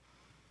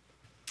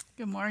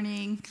Good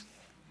morning.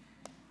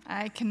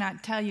 I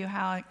cannot tell you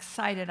how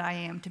excited I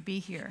am to be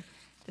here.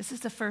 This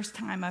is the first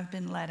time I've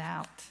been let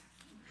out.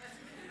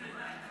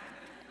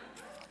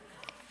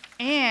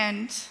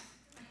 And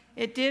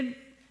it did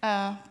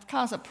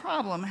cause a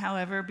problem,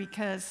 however,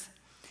 because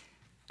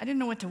I didn't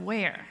know what to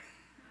wear.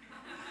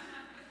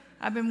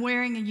 I've been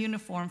wearing a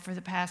uniform for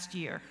the past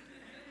year.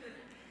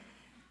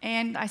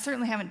 And I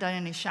certainly haven't done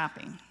any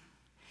shopping.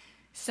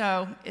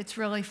 So it's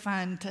really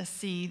fun to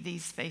see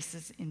these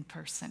faces in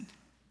person.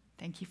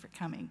 Thank you for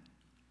coming.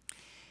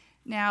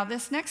 Now,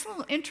 this next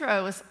little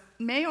intro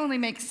may only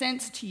make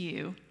sense to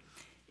you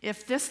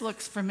if this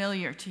looks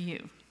familiar to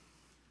you.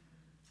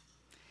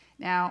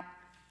 Now,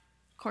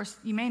 of course,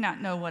 you may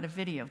not know what a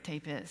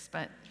videotape is,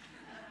 but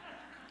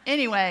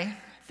anyway,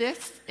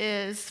 this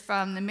is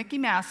from the Mickey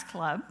Mouse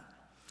Club,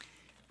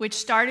 which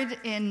started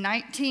in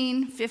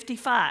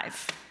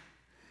 1955.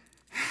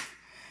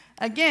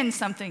 Again,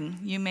 something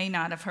you may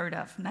not have heard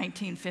of,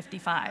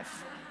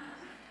 1955.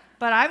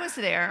 But I was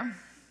there,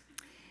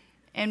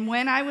 and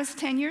when I was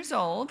 10 years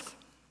old,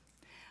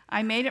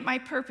 I made it my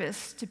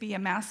purpose to be a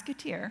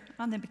Mouseketeer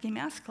on the Mickey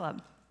Mouse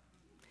Club.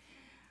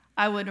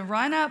 I would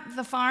run up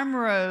the farm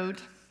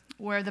road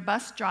where the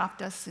bus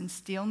dropped us in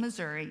Steele,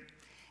 Missouri,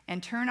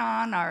 and turn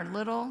on our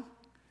little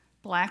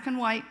black and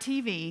white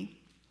TV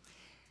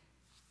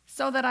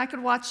so that I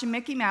could watch the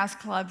Mickey Mouse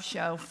Club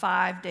show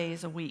 5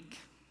 days a week.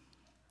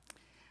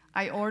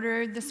 I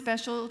ordered the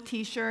special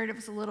t-shirt. It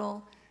was a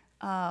little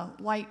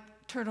white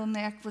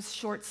turtleneck with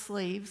short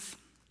sleeves.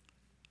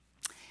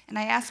 And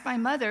I asked my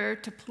mother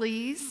to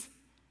please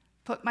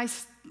put my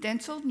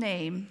stenciled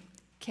name,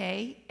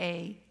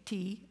 Kathy,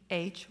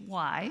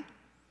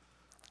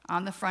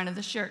 on the front of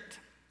the shirt.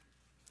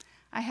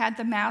 I had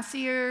the mouse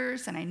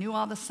ears, and I knew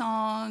all the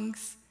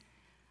songs.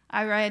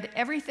 I read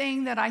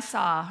everything that I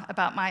saw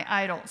about my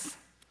idols,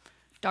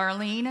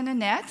 Darlene and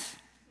Annette,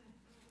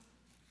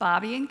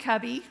 Bobby and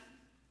Cubby.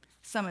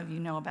 Some of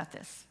you know about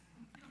this.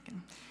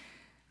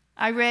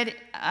 I read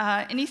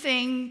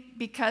anything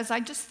because I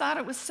just thought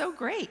it was so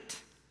great.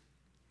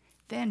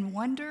 Then,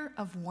 wonder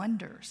of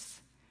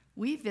wonders,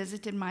 we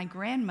visited my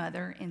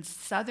grandmother in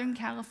Southern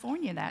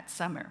California that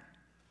summer,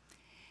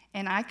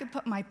 and I could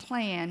put my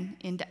plan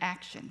into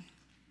action.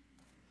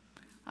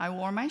 I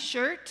wore my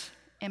shirt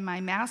and my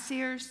mouse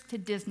ears to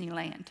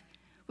Disneyland,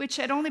 which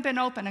had only been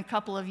open a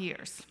couple of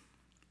years.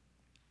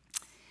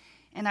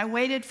 And I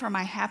waited for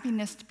my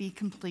happiness to be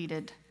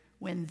completed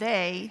when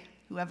they,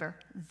 whoever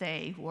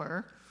they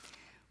were,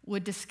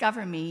 would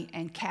discover me,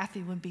 and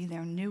Kathy would be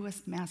their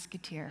newest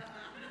Mouseketeer,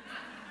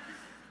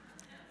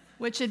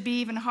 which would be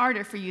even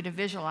harder for you to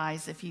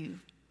visualize if you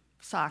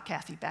saw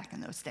Kathy back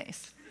in those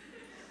days.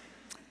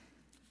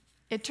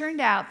 It turned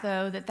out,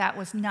 though, that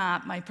was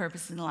not my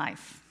purpose in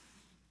life.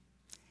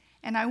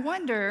 And I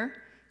wonder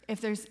if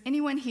there's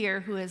anyone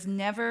here who has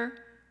never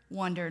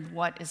wondered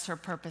what is her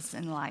purpose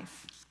in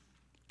life.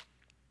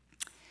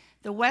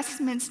 The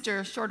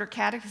Westminster Shorter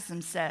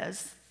Catechism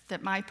says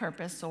that my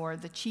purpose, or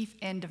the chief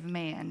end of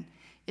man,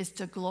 is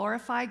to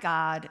glorify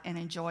God and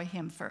enjoy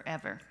Him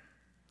forever.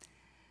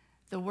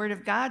 The Word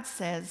of God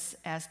says,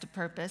 as to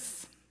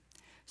purpose,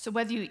 so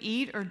whether you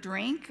eat or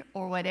drink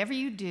or whatever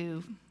you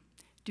do,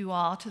 do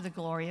all to the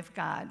glory of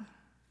God.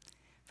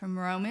 From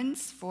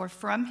Romans, for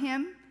from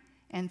Him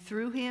and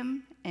through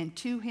Him and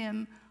to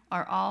Him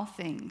are all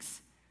things.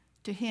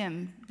 To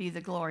Him be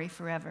the glory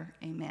forever.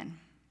 Amen.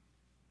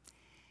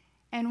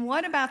 And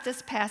what about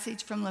this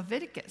passage from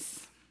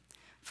Leviticus?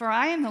 For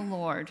I am the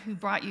Lord who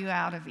brought you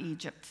out of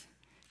Egypt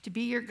to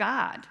be your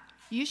God.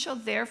 You shall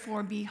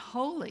therefore be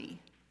holy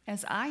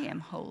as I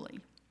am holy.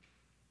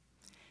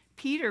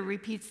 Peter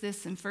repeats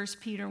this in 1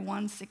 Peter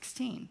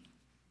 1:16.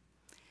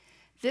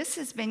 This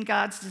has been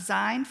God's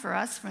design for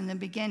us from the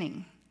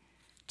beginning,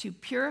 to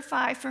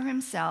purify for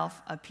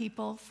Himself a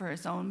people for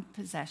His own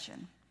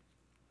possession.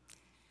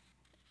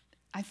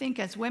 I think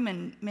as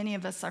women, many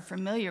of us are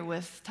familiar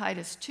with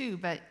Titus 2,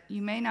 but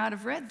you may not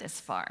have read this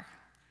far,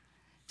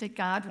 that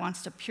God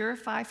wants to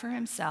purify for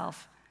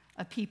Himself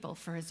a people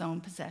for His own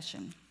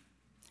possession.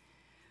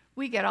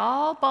 We get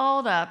all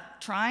balled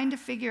up trying to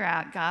figure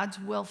out God's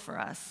will for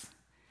us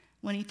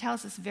when He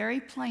tells us very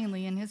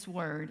plainly in His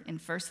Word in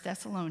 1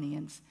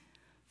 Thessalonians,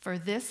 for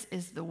this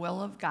is the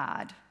will of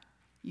God,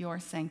 your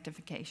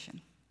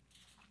sanctification.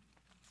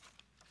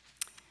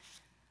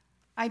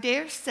 I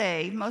dare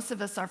say most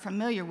of us are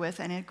familiar with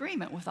and in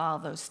agreement with all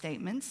those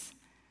statements,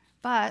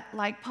 but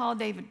like Paul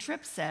David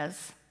Tripp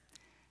says,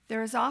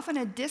 there is often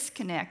a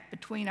disconnect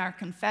between our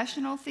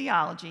confessional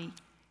theology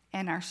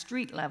and our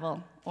street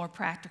level or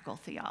practical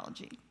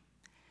theology.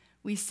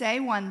 We say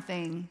one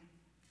thing,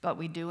 but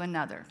we do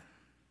another.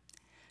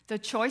 The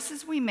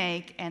choices we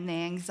make and the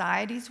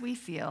anxieties we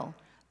feel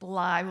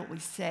belie what we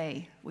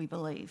say we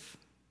believe.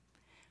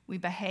 We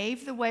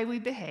behave the way we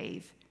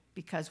behave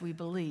because we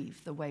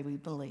believe the way we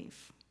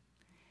believe.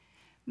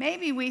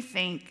 Maybe we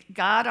think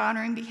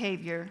God-honoring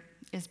behavior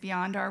is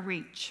beyond our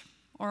reach,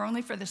 or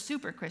only for the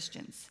super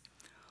Christians,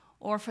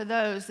 or for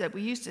those that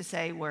we used to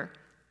say were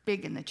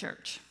big in the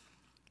church.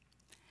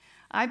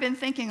 I've been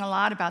thinking a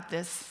lot about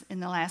this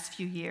in the last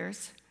few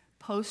years,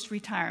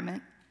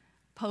 post-retirement,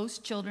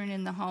 post-children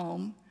in the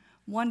home,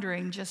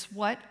 wondering just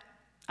what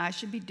I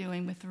should be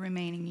doing with the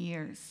remaining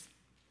years.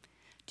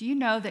 Do you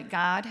know that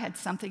God had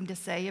something to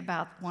say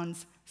about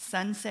one's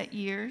sunset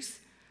years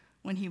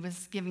when he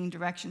was giving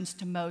directions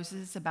to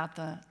Moses about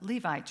the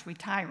Levites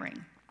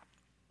retiring?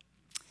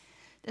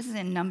 This is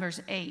in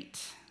Numbers 8.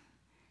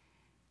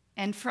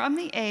 And from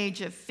the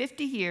age of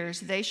 50 years,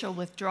 they shall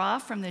withdraw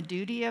from the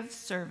duty of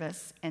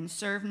service and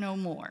serve no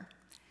more.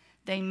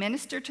 They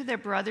minister to their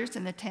brothers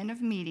in the tent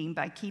of meeting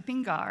by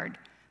keeping guard,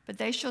 but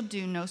they shall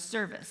do no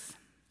service.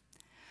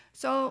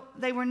 So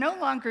they were no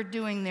longer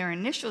doing their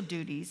initial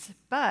duties,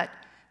 but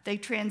they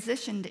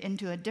transitioned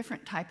into a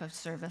different type of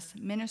service,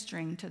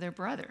 ministering to their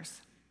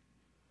brothers.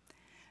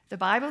 The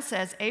Bible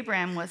says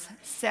Abraham was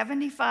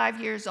 75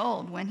 years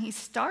old when he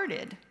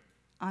started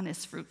on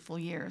his fruitful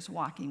years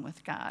walking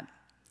with God.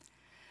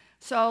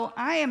 So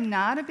I am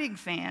not a big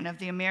fan of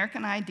the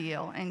American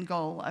ideal and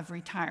goal of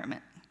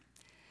retirement.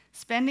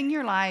 Spending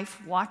your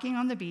life walking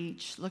on the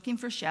beach, looking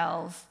for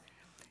shells,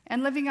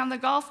 and living on the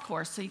golf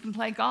course so you can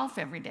play golf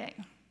every day.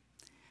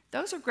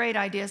 Those are great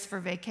ideas for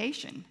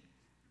vacation,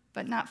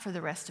 but not for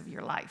the rest of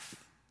your life.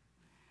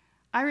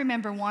 I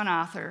remember one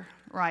author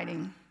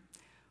writing,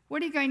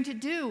 "What are you going to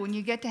do when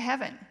you get to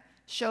heaven?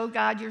 Show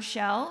God your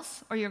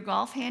shells or your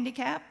golf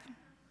handicap?"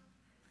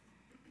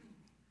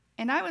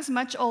 And I was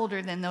much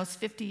older than those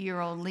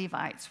 50-year-old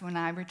Levites when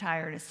I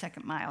retired as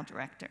second mile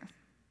director.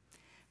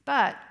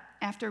 But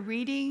after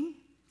reading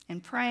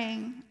and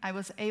praying, I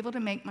was able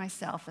to make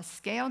myself a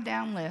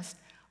scaled-down list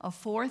of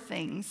 4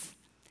 things,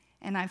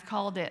 and I've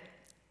called it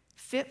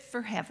Fit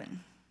for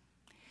Heaven.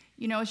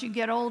 You know, as you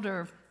get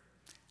older,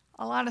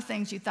 a lot of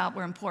things you thought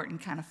were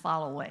important kind of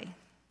fall away.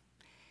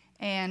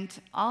 And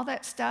all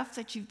that stuff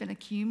that you've been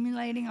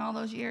accumulating all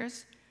those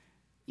years,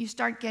 you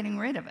start getting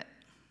rid of it.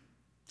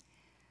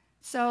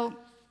 So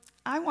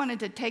I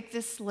wanted to take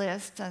this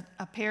list,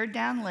 a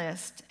pared-down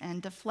list,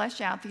 and to flesh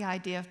out the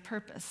idea of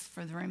purpose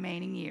for the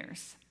remaining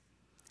years.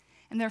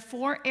 And there are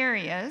 4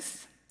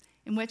 areas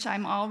in which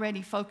I'm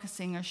already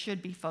focusing or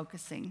should be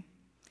focusing.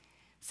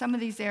 Some of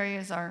these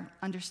areas are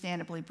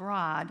understandably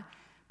broad,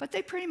 but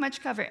they pretty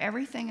much cover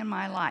everything in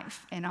my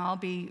life, and I'll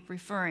be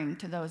referring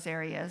to those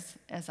areas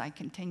as I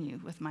continue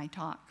with my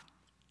talk.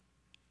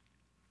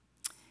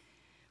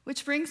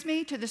 Which brings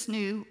me to this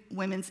new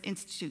Women's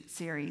Institute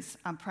series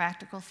on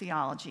practical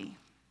theology.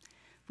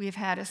 We have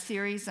had a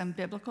series on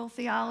biblical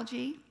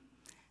theology.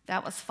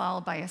 That was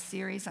followed by a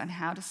series on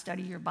how to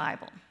study your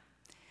Bible.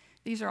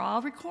 These are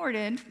all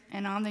recorded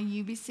and on the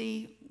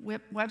UBC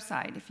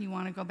website if you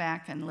want to go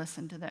back and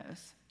listen to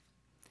those.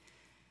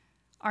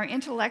 Our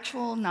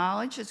intellectual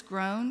knowledge has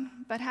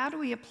grown, but how do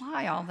we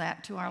apply all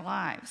that to our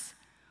lives?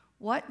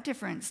 What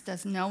difference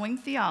does knowing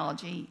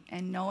theology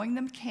and knowing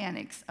the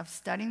mechanics of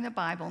studying the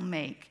Bible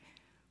make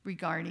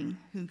regarding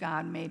who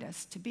God made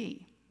us to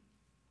be?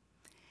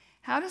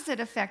 How does it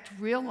affect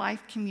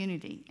real-life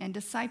community and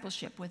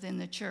discipleship within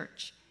the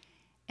church,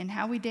 and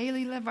how we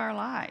daily live our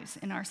lives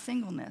in our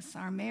singleness,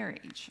 our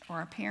marriage, or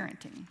our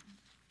parenting?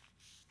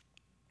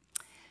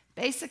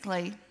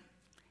 Basically,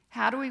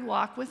 how do we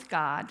walk with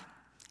God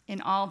in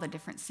all the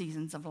different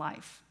seasons of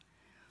life?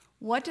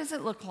 What does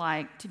it look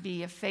like to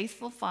be a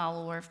faithful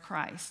follower of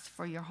Christ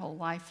for your whole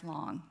life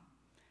long?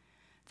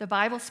 The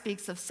Bible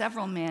speaks of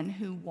several men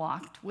who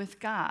walked with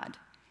God,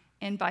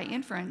 and by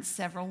inference,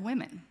 several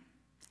women.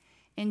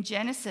 In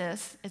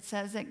Genesis, it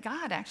says that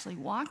God actually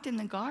walked in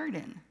the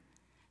garden,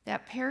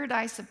 that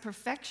paradise of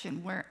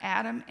perfection where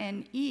Adam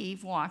and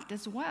Eve walked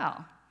as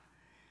well.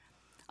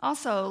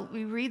 Also,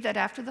 we read that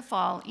after the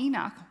fall,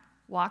 Enoch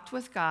walked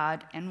with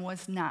God and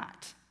was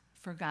not,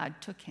 for God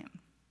took him.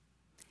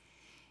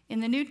 In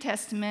the New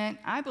Testament,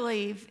 I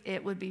believe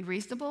it would be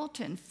reasonable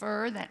to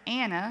infer that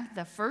Anna,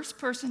 the first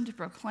person to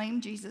proclaim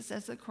Jesus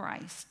as the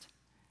Christ,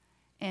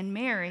 and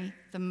Mary,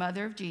 the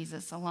mother of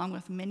Jesus, along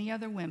with many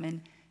other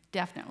women,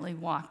 definitely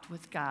walked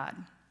with God.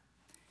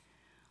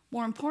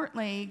 More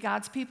importantly,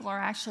 God's people are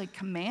actually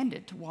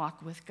commanded to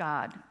walk with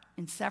God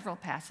in several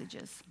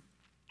passages.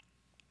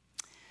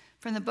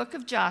 From the book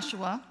of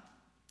Joshua,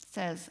 it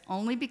says,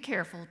 "Only be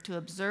careful to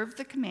observe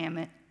the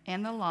commandment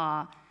and the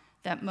law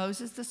that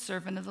Moses, the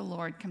servant of the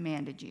Lord,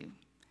 commanded you,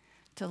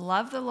 to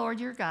love the Lord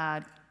your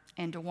God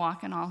and to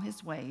walk in all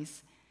his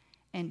ways,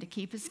 and to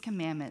keep his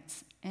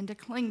commandments, and to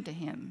cling to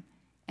him,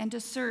 and to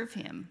serve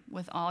him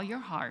with all your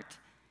heart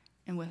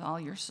and with all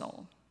your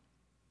soul."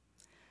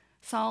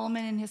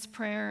 Solomon, in his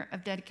prayer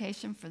of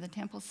dedication for the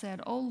temple,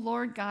 said, "O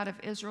Lord God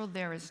of Israel,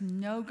 there is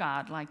no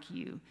God like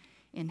you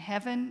in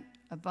heaven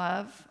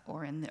above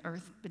or in the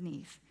earth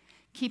beneath,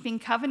 keeping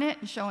covenant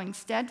and showing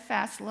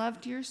steadfast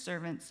love to your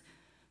servants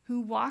who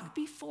walk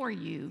before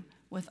you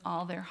with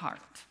all their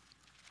heart."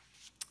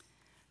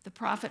 The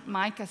prophet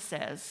Micah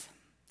says,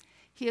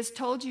 "He has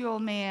told you, O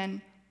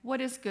man,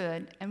 what is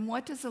good, and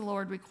what does the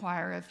Lord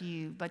require of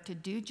you, but to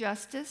do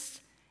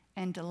justice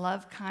and to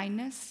love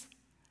kindness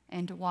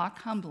and to walk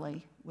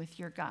humbly with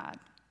your God."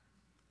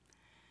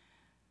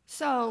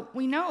 So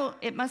we know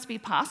it must be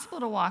possible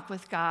to walk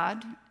with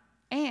God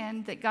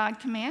and that God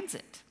commands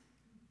it.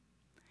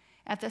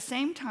 At the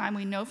same time,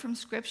 we know from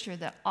Scripture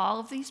that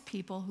all of these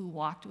people who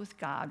walked with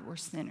God were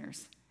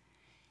sinners.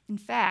 In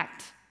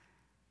fact,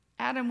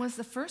 Adam was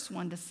the first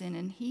one to sin,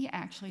 and he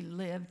actually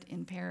lived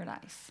in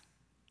paradise.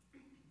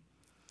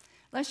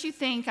 Lest you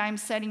think I'm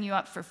setting you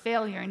up for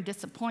failure and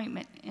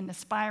disappointment in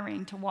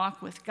aspiring to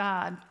walk with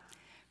God,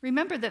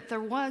 remember that there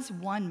was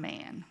one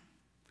man,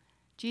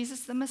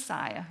 Jesus the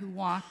Messiah, who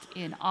walked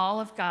in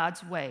all of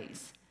God's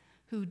ways,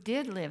 who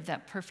did live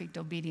that perfect,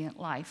 obedient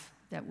life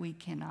that we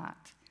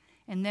cannot,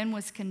 and then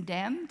was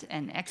condemned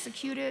and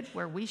executed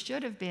where we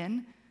should have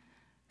been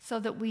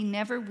so that we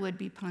never would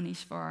be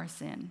punished for our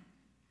sin.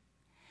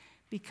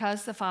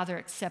 Because the Father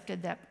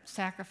accepted that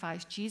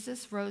sacrifice,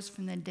 Jesus rose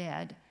from the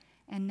dead,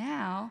 and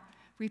now,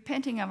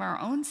 repenting of our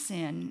own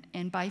sin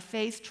and by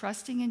faith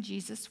trusting in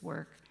Jesus'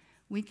 work,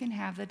 we can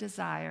have the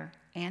desire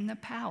and the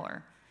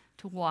power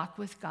to walk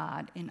with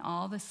God in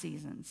all the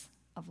seasons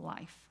of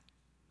life.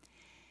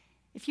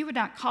 If you would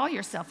not call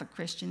yourself a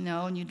Christian,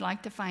 though, and you'd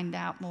like to find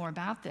out more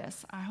about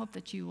this, I hope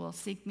that you will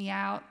seek me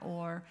out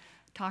or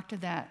talk to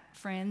that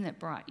friend that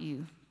brought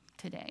you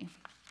today.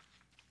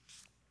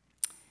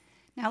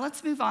 Now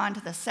let's move on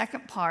to the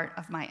second part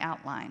of my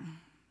outline,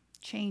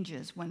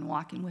 changes when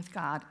walking with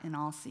God in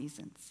all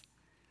seasons.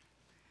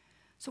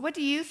 So what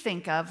do you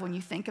think of when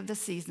you think of the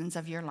seasons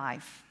of your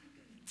life?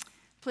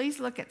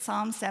 Please look at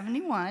Psalm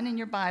 71 in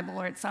your Bible,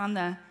 or it's on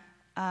the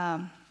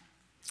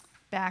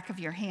back of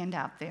your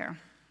handout there.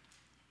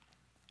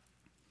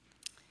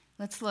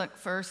 Let's look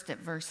first at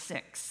verse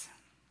 6.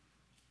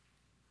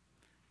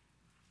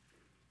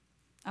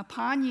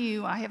 Upon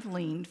you I have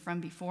leaned from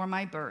before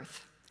my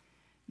birth.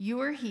 You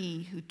are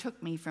he who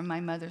took me from my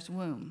mother's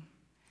womb.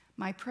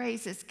 My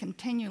praise is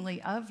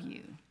continually of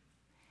you.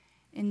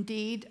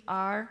 Indeed,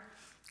 our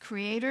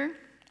Creator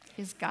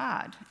is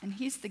God, and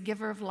he's the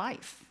giver of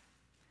life.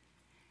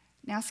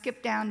 Now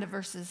skip down to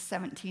verses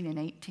 17 and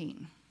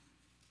 18.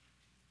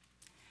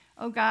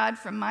 O God,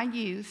 from my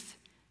youth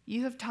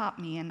you have taught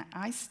me, and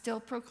I still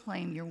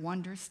proclaim your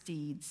wondrous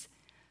deeds.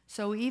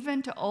 So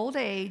even to old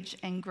age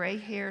and gray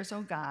hairs,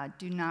 O God,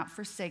 do not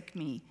forsake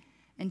me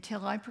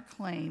until I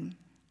proclaim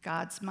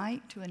God's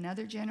might to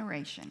another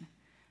generation,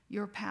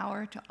 your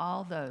power to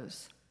all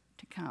those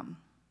to come.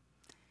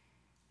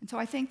 And so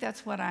I think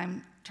that's what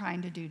I'm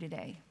trying to do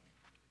today.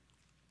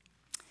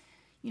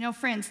 You know,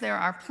 friends, there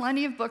are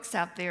plenty of books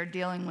out there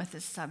dealing with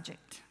this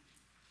subject.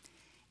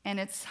 And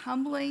it's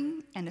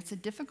humbling and it's a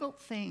difficult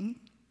thing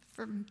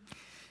for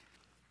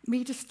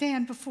me to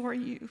stand before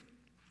you,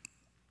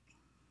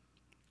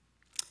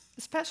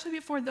 especially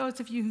before those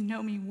of you who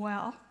know me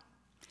well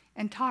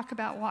and talk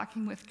about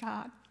walking with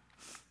God.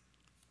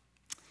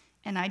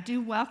 And I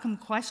do welcome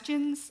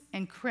questions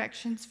and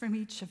corrections from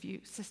each of you,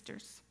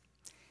 sisters.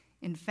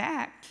 In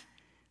fact,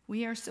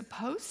 we are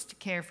supposed to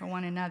care for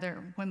one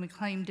another when we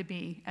claim to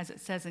be, as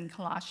it says in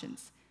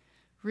Colossians,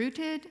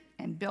 rooted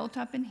and built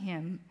up in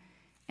him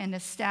and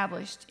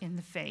established in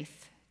the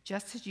faith,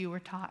 just as you were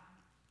taught,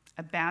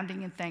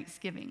 abounding in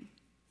thanksgiving.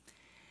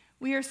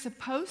 We are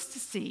supposed to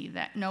see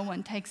that no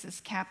one takes us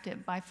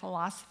captive by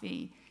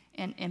philosophy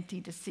and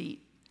empty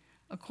deceit,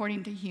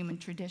 according to human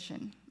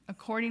tradition,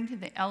 according to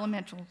the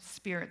elemental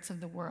spirits of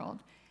the world,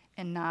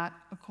 and not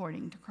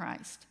according to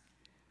Christ.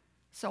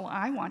 So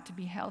I want to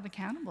be held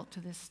accountable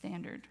to this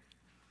standard,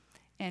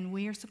 and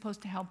we are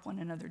supposed to help one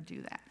another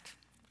do that.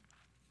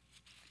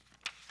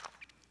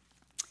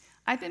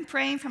 I've been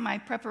praying for my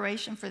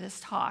preparation for this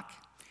talk,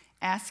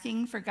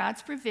 asking for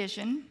God's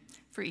provision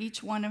for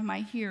each one of my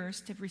hearers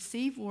to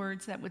receive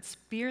words that would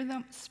spur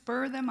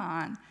them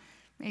on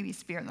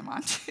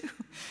too,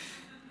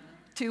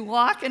 to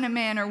walk in a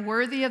manner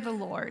worthy of the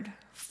Lord,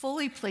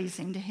 fully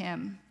pleasing to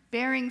him,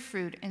 bearing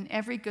fruit in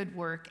every good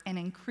work, and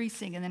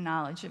increasing in the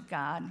knowledge of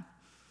God.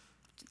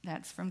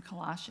 That's from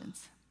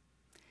Colossians.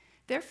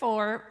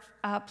 Therefore,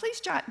 please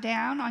jot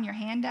down on your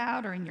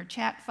handout or in your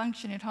chat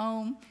function at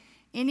home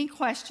any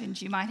questions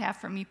you might have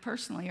for me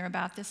personally or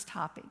about this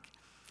topic.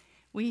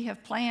 We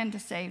have planned to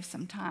save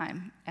some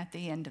time at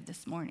the end of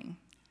this morning,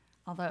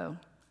 although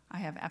I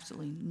have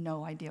absolutely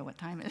no idea what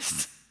time it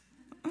is.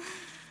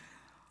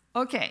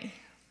 Okay,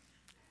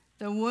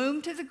 the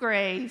womb to the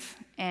grave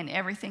and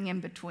everything in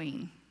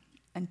between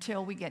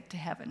until we get to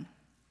heaven.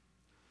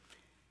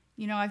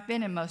 You know, I've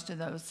been in most of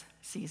those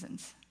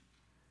seasons,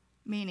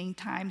 meaning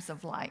times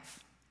of life.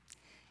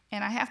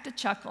 And I have to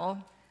chuckle.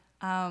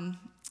 I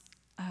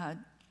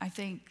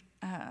think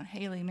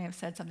Haley may have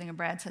said something, or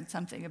Brad said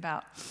something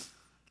about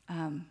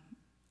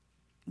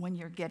when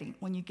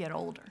you get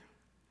older.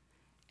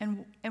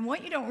 And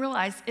what you don't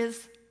realize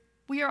is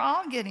we are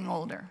all getting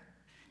older.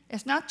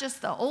 It's not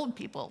just the old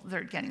people that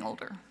are getting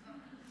older.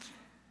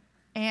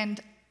 And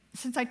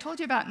since I told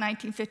you about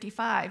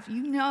 1955,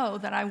 you know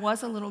that I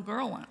was a little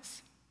girl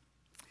once.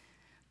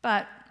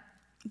 But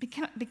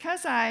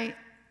because I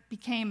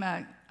became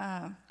a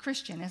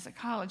Christian as a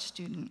college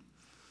student,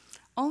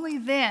 only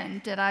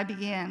then did I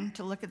begin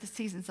to look at the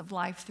seasons of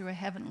life through a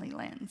heavenly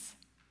lens.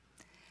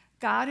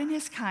 God in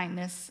his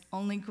kindness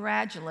only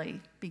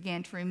gradually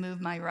began to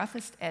remove my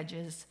roughest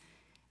edges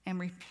and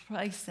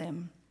replace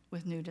them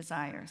with new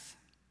desires.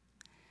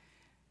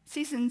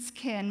 Seasons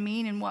can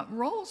mean in what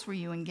roles were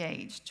you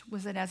engaged?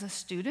 Was it as a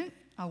student,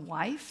 a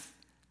wife,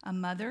 a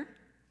mother,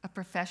 a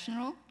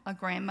professional, a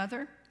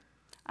grandmother?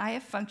 I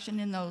have functioned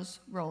in those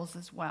roles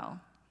as well.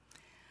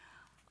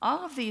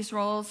 All of these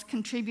roles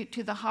contribute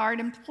to the hard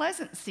and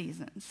pleasant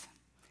seasons.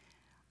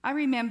 I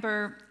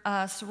remember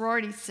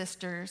sorority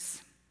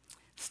sisters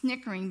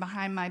snickering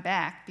behind my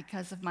back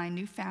because of my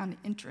newfound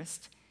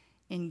interest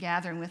in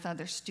gathering with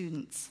other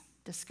students,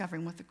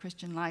 discovering what the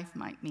Christian life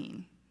might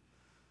mean.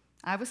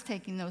 I was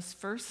taking those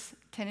first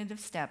tentative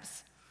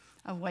steps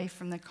away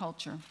from the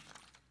culture.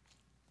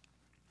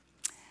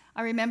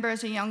 I remember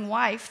as a young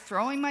wife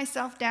throwing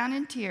myself down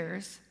in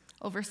tears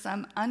over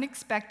some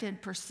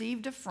unexpected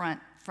perceived affront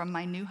from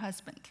my new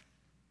husband.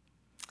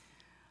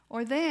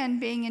 Or then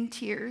being in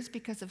tears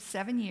because of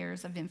 7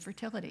 years of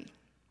infertility.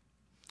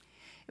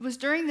 It was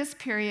during this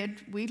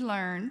period we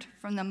learned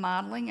from the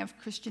modeling of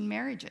Christian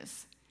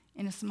marriages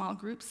in a small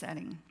group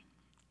setting.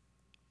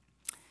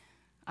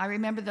 I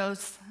remember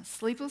those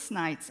sleepless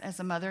nights as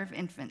a mother of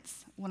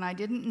infants when I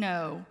didn't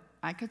know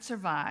I could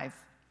survive,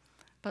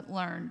 but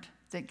learned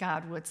that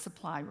God would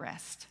supply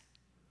rest.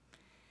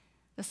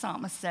 The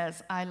psalmist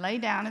says, I lay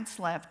down and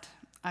slept.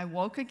 I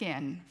woke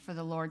again, for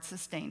the Lord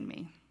sustained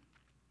me.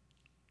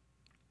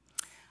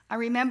 I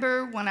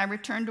remember when I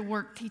returned to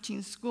work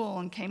teaching school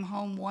and came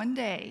home one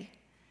day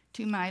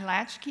to my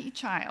latchkey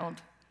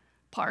child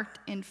parked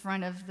in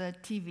front of the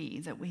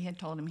TV that we had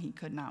told him he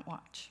could not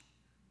watch.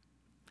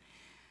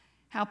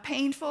 How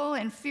painful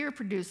and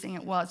fear-producing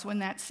it was when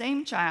that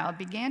same child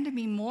began to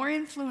be more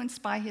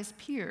influenced by his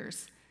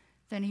peers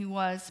than he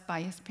was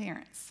by his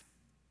parents.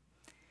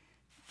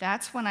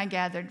 That's when I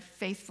gathered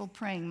faithful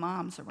praying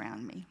moms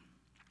around me.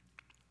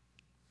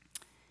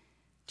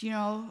 Do you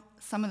know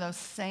some of those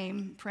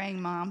same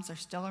praying moms are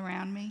still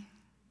around me?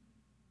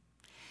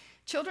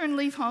 Children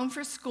leave home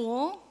for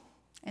school,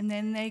 and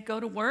then they go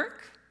to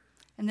work,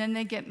 and then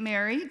they get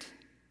married.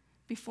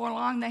 Before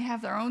long, they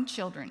have their own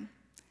children.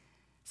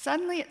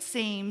 Suddenly, it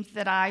seemed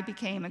that I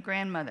became a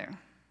grandmother.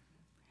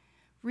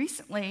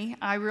 Recently,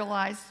 I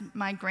realized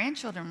my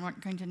grandchildren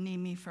weren't going to need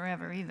me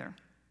forever either.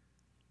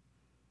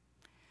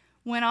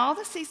 When all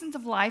the seasons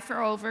of life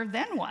are over,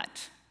 then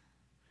what?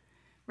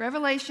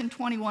 Revelation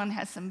 21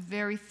 has some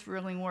very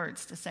thrilling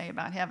words to say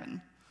about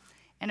heaven.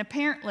 And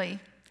apparently,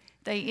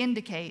 they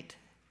indicate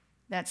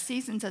that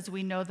seasons as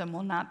we know them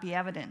will not be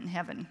evident in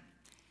heaven.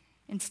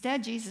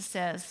 Instead, Jesus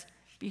says,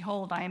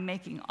 behold, I am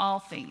making all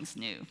things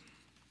new.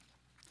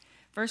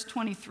 Verse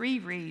 23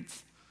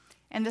 reads,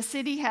 and the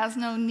city has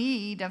no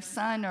need of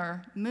sun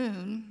or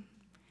moon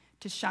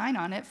to shine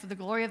on it, for the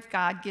glory of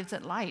God gives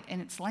it light,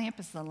 and its lamp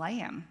is the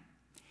Lamb.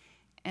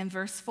 And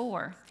verse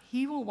 4,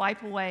 he will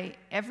wipe away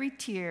every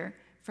tear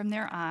from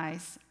their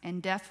eyes,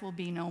 and death will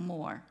be no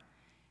more.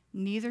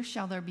 Neither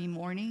shall there be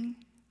mourning,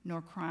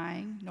 nor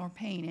crying, nor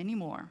pain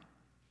anymore.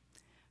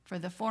 For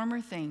the former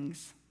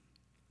things,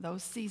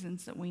 those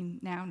seasons that we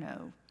now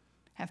know,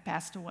 have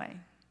passed away.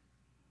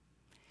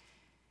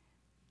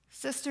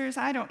 Sisters,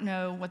 I don't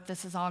know what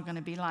this is all going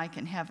to be like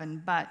in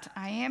heaven, but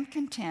I am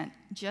content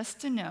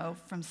just to know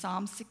from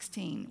Psalm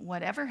 16,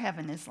 whatever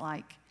heaven is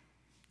like,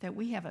 that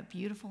we have a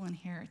beautiful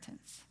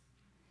inheritance.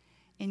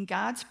 In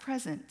God's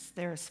presence,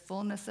 there is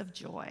fullness of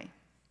joy.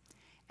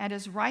 At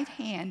his right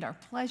hand are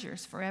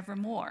pleasures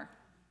forevermore.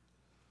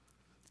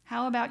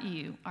 How about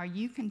you? Are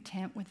you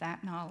content with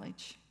that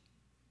knowledge?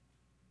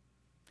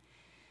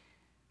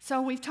 So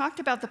we've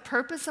talked about the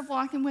purpose of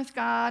walking with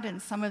God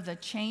and some of the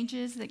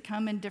changes that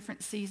come in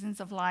different seasons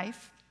of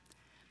life.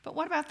 But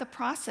what about the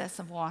process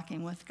of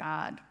walking with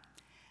God?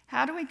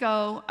 How do we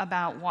go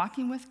about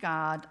walking with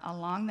God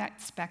along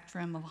that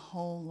spectrum of a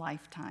whole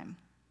lifetime?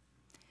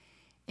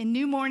 In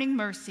New Morning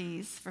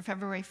Mercies for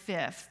February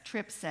 5th,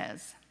 Tripp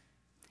says,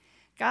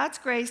 God's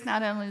grace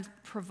not only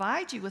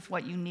provides you with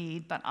what you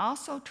need, but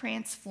also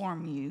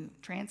transforms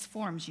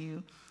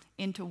you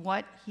into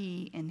what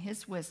he, in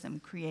his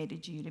wisdom,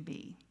 created you to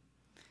be.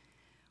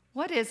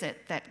 What is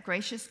it that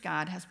gracious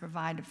God has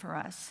provided for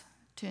us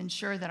to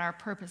ensure that our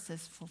purpose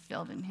is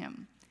fulfilled in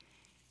him?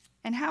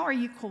 And how are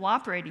you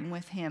cooperating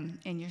with him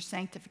in your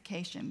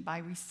sanctification by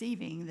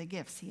receiving the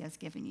gifts he has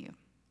given you?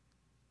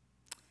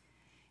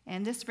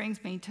 And this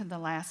brings me to the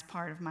last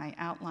part of my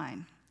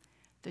outline,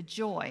 the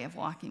joy of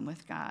walking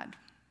with God.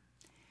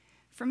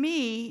 For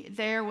me,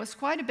 there was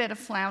quite a bit of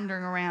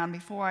floundering around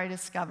before I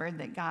discovered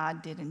that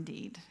God did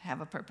indeed have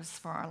a purpose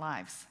for our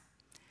lives.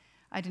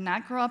 I did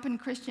not grow up in a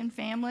Christian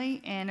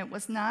family, and it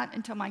was not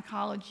until my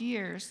college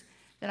years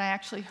that I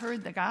actually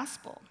heard the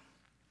gospel.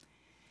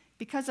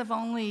 Because of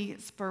only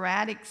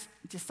sporadic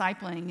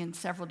discipling in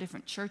several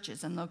different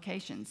churches and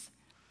locations,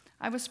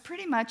 I was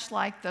pretty much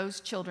like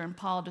those children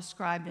Paul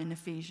described in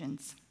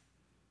Ephesians,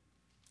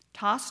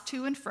 tossed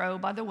to and fro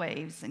by the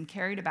waves and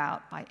carried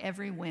about by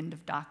every wind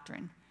of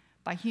doctrine,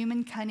 by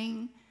human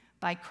cunning,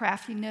 by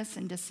craftiness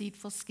and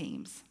deceitful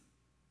schemes.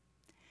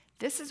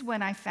 This is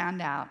when I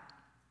found out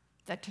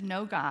that to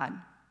know God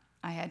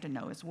I had to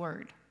know his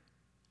word.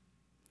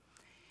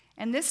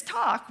 And this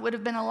talk would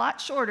have been a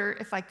lot shorter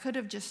if I could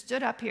have just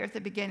stood up here at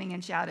the beginning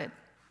and shouted,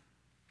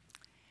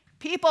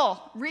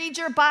 "People, read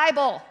your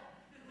Bible."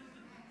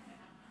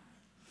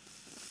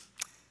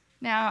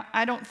 Now,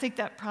 I don't think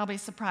that probably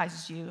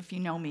surprises you if you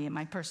know me and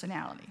my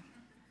personality.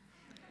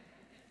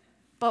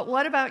 But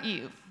what about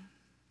you?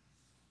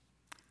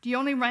 Do you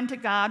only run to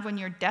God when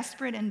you're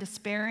desperate and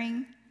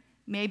despairing,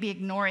 maybe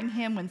ignoring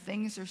him when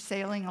things are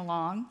sailing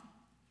along?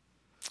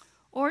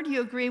 Or do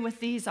you agree with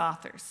these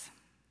authors?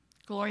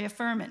 Gloria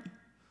Furman.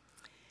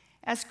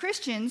 As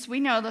Christians, we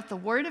know that the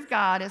Word of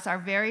God is our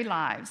very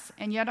lives,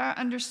 and yet our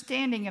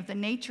understanding of the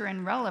nature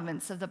and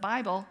relevance of the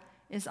Bible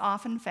is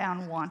often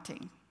found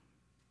wanting.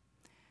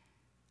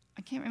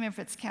 I can't remember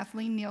if it's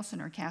Kathleen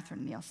Nielsen or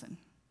Catherine Nielsen.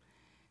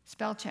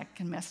 Spell check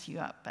can mess you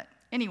up, but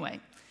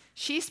anyway,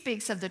 she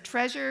speaks of the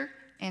treasure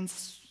and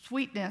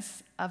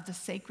sweetness of the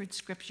sacred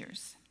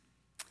scriptures.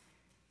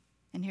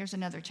 And here's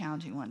another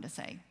challenging one to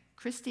say.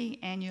 Christy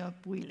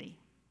Anya-Bwili.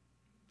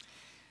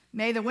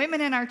 May the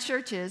women in our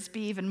churches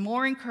be even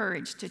more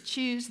encouraged to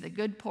choose the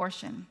good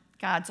portion,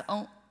 God's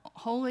own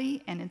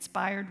holy and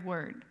inspired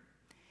word.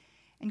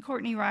 And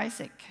Courtney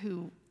Reisick,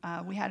 who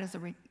we had as a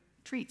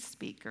retreat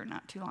speaker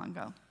not too long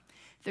ago.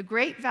 The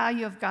great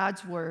value of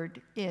God's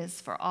word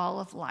is for all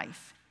of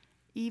life,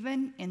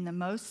 even in the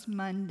most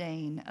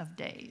mundane of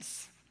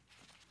days.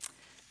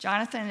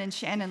 Jonathan and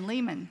Shannon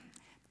Lehman,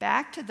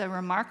 back to the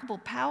remarkable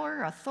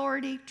power,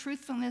 authority,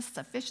 truthfulness,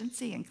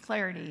 sufficiency, and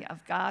clarity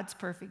of God's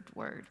perfect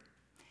word.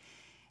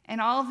 And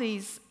all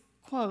these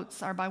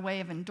quotes are by way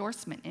of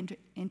endorsement,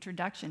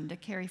 introduction to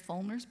Carrie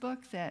Fulmer's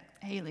book that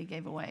Haley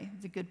gave away,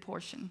 The Good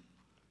Portion.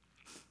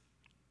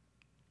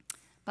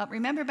 But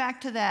remember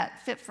back to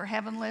that Fit for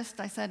Heaven list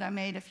I said I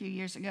made a few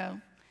years ago?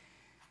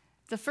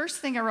 The first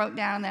thing I wrote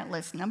down on that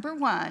list, number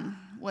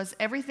 1, was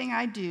everything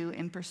I do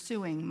in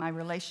pursuing my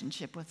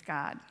relationship with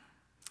God.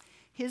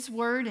 His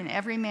word in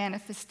every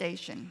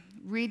manifestation,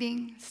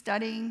 reading,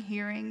 studying,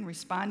 hearing,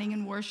 responding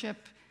in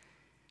worship,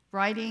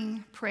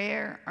 writing,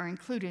 prayer are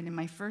included in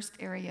my first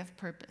area of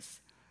purpose.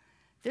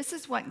 This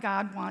is what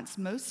God wants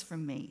most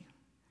from me.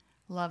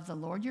 Love the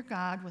Lord your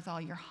God with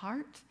all your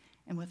heart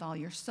and with all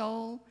your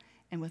soul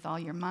and with all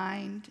your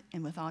mind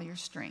and with all your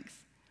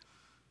strength.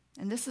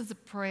 And this is a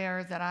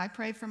prayer that I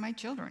pray for my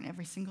children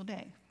every single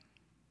day.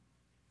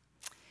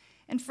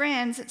 And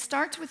friends, it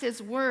starts with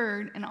his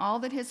word and all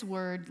that his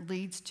word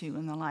leads to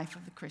in the life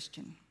of the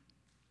Christian.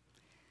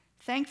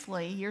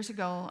 Thankfully, years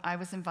ago, I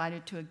was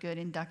invited to a good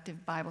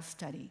inductive Bible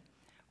study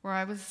where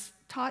I was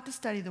taught to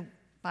study the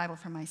Bible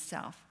for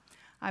myself.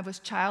 I was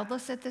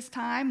childless at this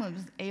time and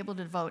was able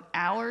to devote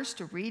hours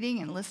to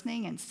reading and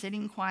listening and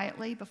sitting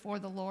quietly before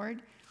the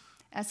Lord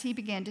as he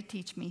began to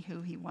teach me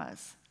who he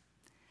was.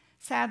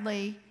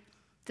 Sadly,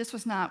 this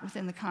was not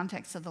within the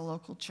context of the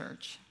local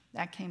church.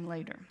 That came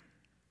later.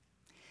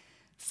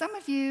 Some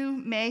of you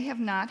may have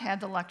not had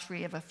the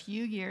luxury of a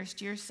few years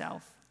to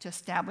yourself to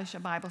establish a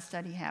Bible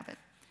study habit.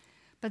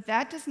 But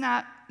that does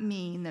not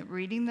mean that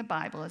reading the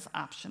Bible is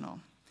optional.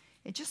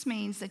 It just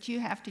means that you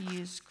have to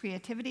use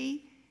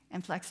creativity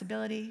and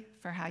flexibility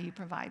for how you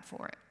provide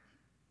for it.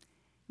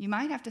 You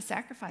might have to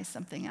sacrifice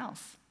something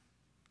else.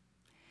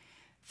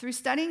 Through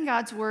studying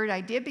God's word,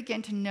 I did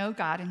begin to know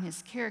God and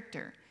his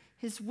character,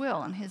 his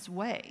will, and his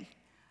way.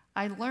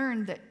 I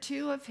learned that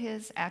 2 of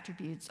his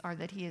attributes are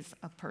that he is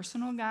a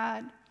personal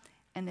God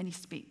and that he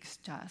speaks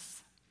to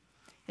us.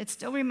 It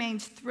still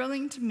remains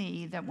thrilling to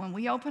me that when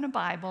we open a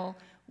Bible,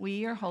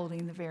 we are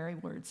holding the very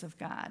words of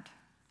God.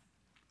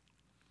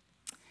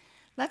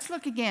 Let's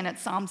look again at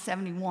Psalm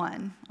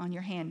 71 on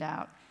your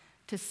handout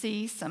to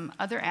see some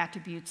other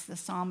attributes the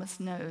psalmist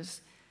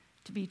knows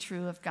to be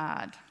true of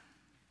God.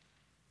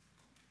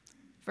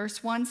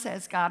 Verse 1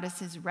 says, God is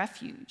his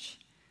refuge.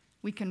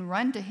 We can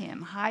run to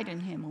him, hide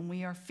in him when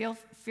we are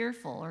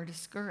fearful or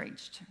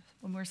discouraged,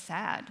 when we're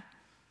sad.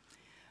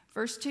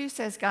 Verse 2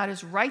 says, God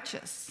is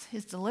righteous,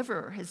 his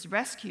deliverer, his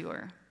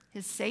rescuer,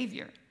 his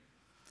savior.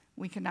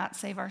 We cannot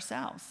save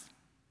ourselves.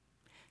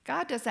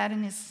 God does that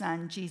in his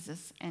son,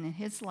 Jesus, and in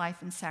his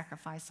life and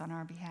sacrifice on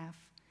our behalf.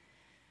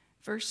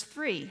 Verse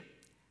 3,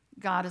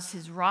 God is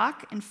his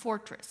rock and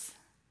fortress.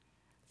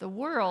 The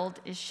world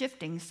is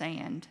shifting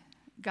sand.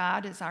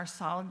 God is our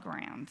solid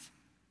ground.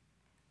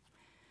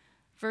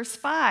 Verse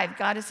 5,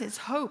 God is his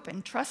hope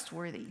and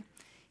trustworthy.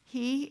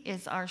 He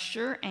is our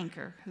sure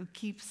anchor who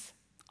keeps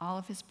all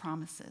of his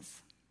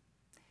promises.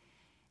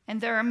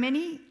 And there are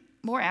many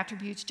more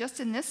attributes just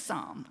in this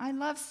psalm. I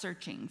love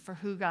searching for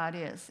who God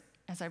is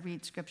as I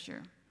read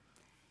scripture.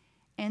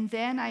 And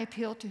then I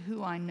appeal to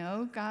who I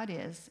know God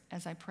is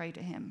as I pray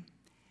to him.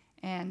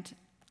 And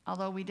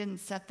although we didn't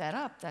set that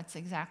up, that's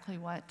exactly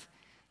what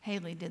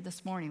Haley did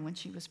this morning when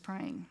she was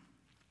praying.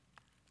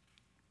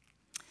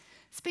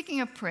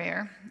 Speaking of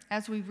prayer,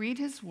 as we read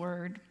his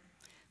word,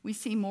 we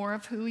see more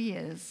of who he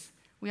is.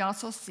 We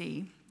also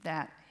see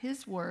that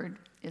his word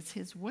is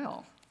his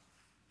will.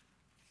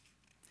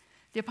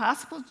 The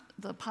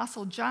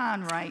Apostle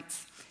John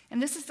writes,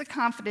 and this is the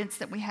confidence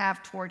that we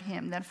have toward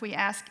him, that if we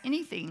ask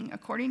anything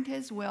according to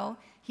his will,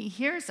 he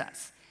hears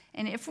us.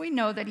 And if we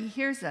know that he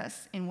hears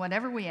us in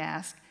whatever we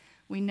ask,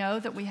 we know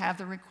that we have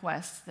the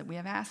requests that we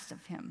have asked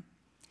of him.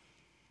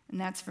 And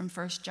that's from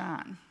 1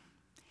 John.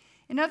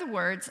 In other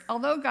words,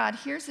 although God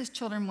hears his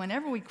children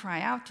whenever we cry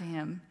out to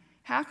him,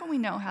 how can we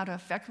know how to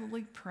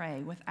effectively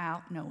pray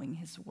without knowing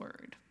his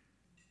word?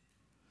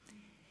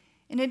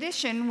 In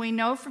addition, we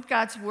know from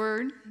God's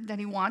word that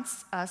he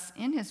wants us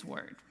in his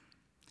word.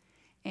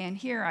 And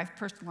here I've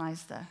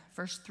personalized the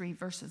first 3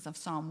 verses of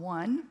Psalm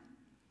 1.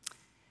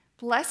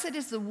 Blessed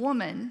is the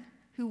woman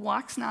who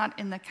walks not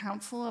in the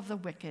counsel of the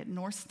wicked,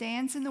 nor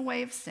stands in the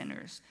way of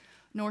sinners,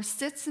 nor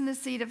sits in the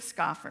seat of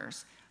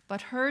scoffers,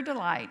 but her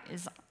delight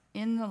is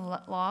in the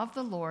law of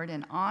the Lord,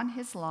 and on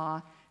his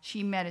law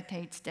she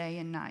meditates day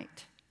and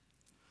night.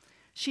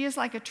 She is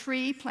like a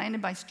tree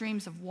planted by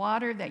streams of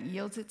water that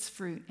yields its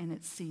fruit in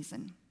its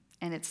season,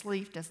 and its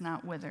leaf does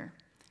not wither.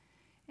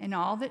 In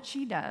all that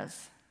she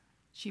does,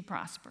 she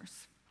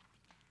prospers.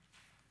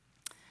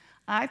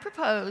 I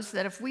propose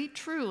that if we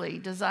truly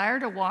desire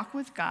to walk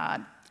with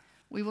God,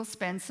 we will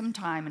spend some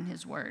time in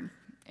his word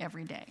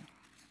every day. I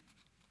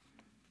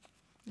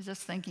was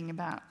just thinking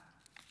about,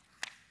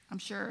 I'm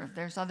sure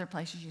there's other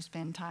places you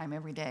spend time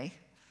every day.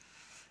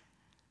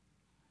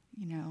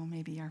 You know,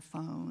 maybe our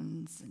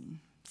phones and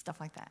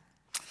stuff like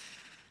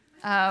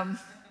that.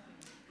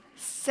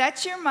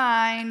 Set your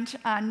mind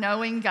on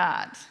knowing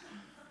God,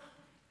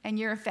 and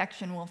your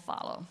affection will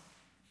follow.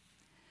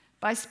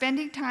 By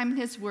spending time in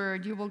his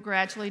word, you will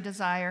gradually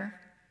desire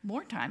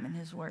more time in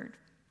his word.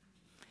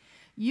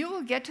 You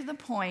will get to the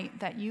point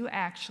that you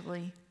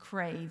actually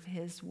crave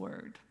his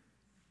word.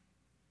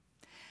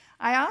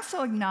 I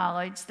also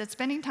acknowledge that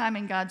spending time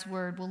in God's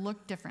word will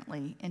look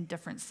differently in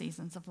different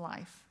seasons of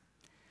life.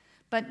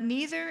 But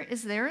neither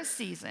is there a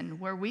season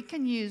where we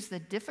can use the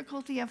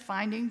difficulty of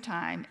finding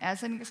time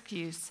as an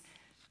excuse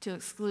to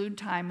exclude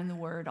time in the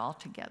word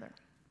altogether.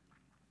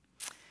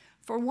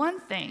 For one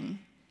thing,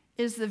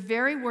 it is the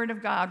very word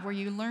of God where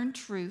you learn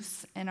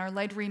truths and are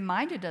later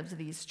reminded of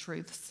these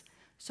truths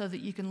so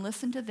that you can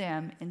listen to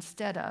them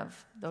instead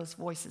of those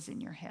voices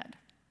in your head.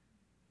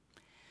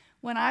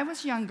 When I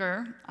was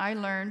younger, I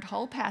learned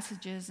whole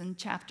passages and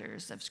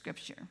chapters of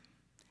Scripture.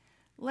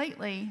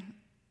 Lately,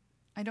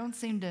 I don't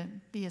seem to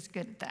be as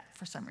good at that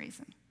for some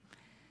reason.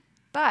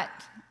 But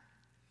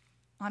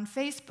on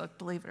Facebook,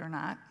 believe it or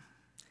not,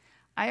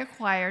 I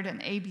acquired an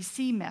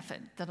ABC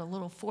method that a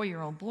little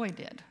 4-year-old boy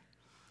did,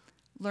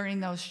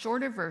 learning those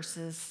shorter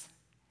verses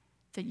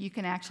that you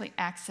can actually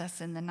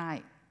access in the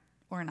night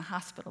or in a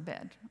hospital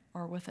bed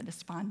or with a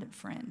despondent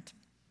friend.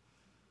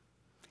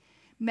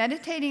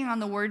 Meditating on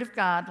the Word of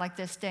God like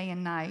this day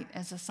and night,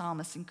 as the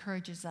psalmist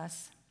encourages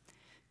us,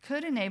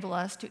 could enable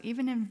us to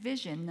even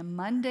envision the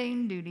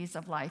mundane duties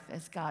of life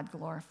as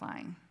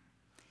God-glorifying.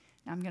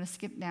 Now I'm going to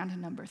skip down to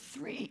number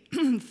 3,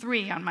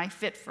 3 on my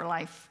Fit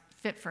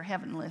for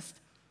Heaven list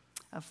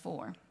of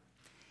 4.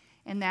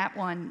 And that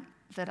one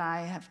that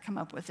I have come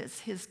up with is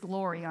his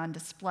glory on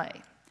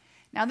display.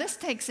 Now this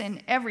takes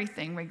in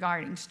everything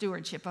regarding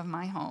stewardship of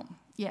my home.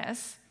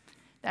 Yes,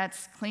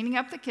 that's cleaning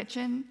up the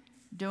kitchen,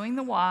 doing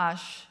the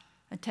wash,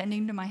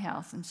 attending to my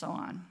health, and so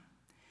on.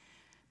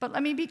 But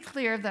let me be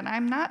clear that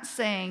I'm not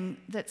saying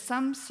that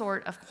some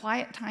sort of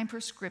quiet time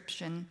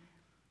prescription,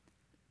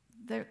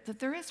 that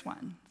there is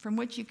one from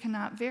which you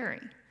cannot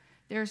vary.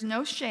 There's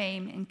no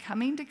shame in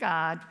coming to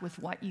God with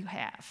what you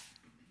have.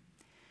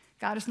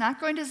 God is not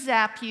going to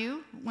zap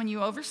you when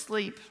you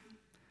oversleep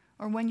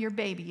or when your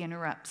baby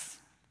interrupts.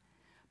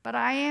 But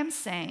I am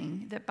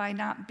saying that by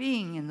not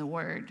being in the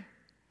Word,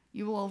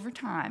 you will over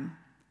time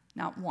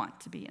not want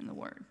to be in the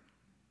Word.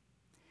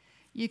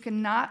 You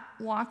cannot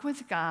walk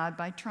with God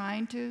by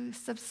trying to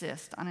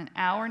subsist on an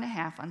hour and a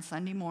half on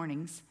Sunday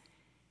mornings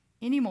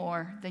any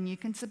more than you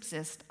can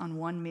subsist on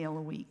one meal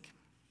a week.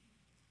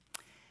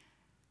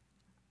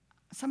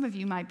 Some of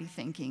you might be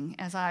thinking,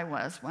 as I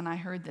was when I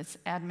heard this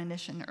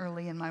admonition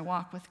early in my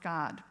walk with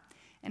God,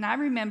 and I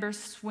remember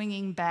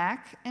swinging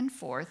back and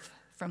forth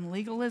from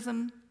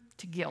legalism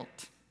to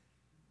guilt.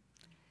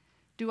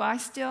 Do I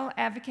still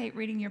advocate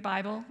reading your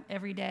Bible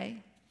every day?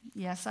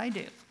 Yes, I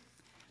do.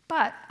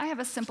 But I have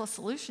a simple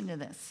solution to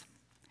this.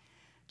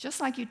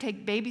 Just like you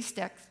take baby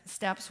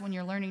steps when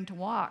you're learning to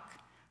walk,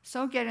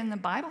 so get in the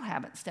Bible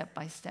habit step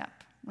by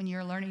step when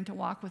you're learning to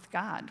walk with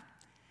God.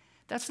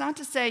 That's not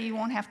to say you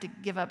won't have to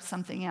give up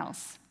something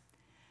else.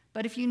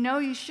 But if you know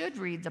you should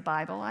read the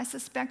Bible, I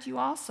suspect you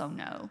also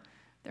know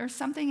there's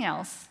something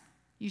else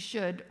you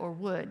should or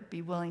would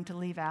be willing to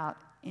leave out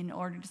in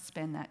order to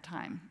spend that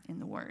time in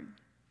the Word.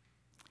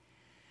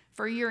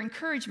 For your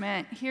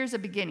encouragement, here's a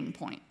beginning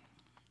point.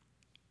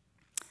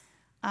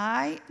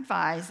 I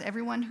advise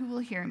everyone who will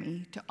hear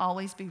me to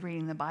always be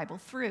reading the Bible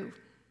through.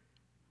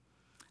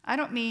 I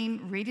don't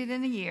mean read it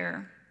in a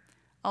year,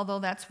 although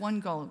that's one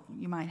goal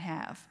you might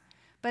have.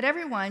 But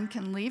everyone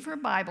can leave her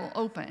Bible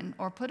open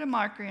or put a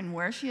marker in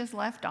where she has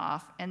left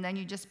off, and then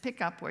you just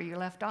pick up where you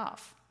left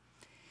off.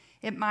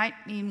 It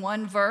might mean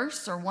one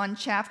verse or one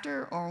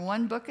chapter or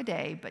one book a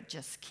day, but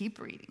just keep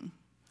reading.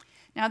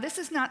 Now, this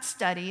is not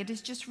study, it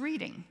is just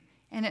reading,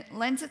 and it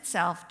lends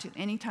itself to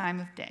any time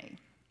of day.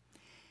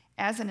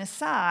 As an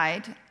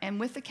aside, and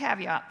with the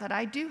caveat that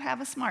I do have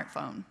a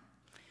smartphone,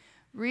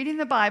 reading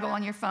the Bible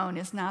on your phone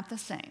is not the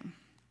same.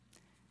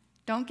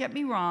 Don't get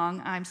me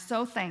wrong, I'm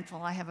so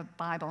thankful I have a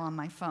Bible on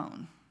my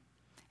phone,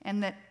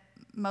 and that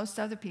most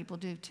other people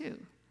do too.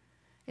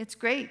 It's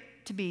great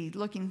to be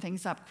looking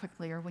things up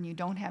quickly or when you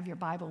don't have your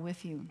Bible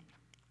with you.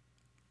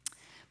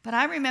 But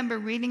I remember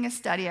reading a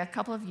study a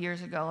couple of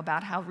years ago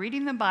about how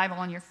reading the Bible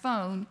on your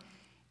phone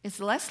is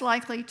less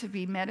likely to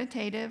be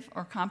meditative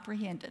or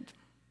comprehended.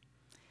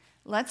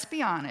 Let's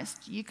be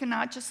honest, you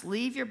cannot just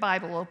leave your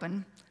Bible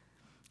open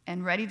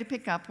and ready to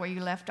pick up where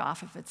you left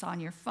off if it's on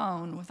your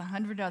phone with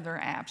 100 other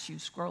apps you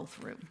scroll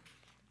through.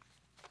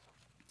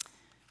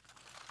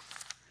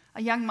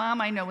 A young mom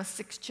I know with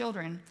 6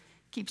 children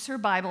keeps her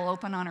Bible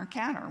open on her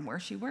counter where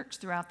she works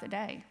throughout the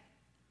day.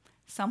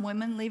 Some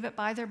women leave it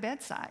by their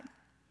bedside.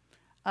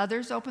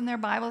 Others open their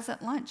Bibles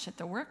at lunch at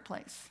their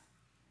workplace.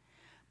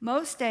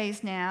 Most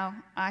days now,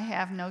 I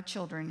have no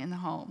children in the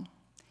home,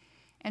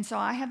 and so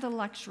I have the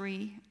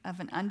luxury of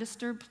an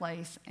undisturbed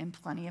place and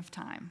plenty of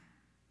time.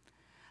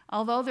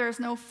 Although there is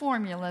no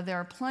formula, there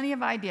are plenty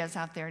of ideas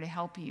out there to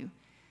help you.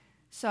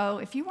 So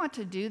if you want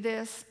to do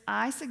this,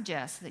 I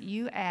suggest that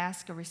you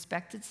ask a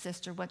respected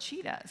sister what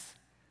she does,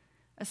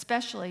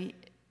 especially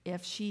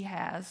if she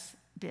has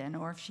been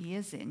or if she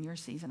is in your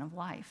season of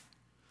life.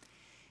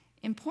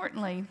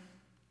 Importantly,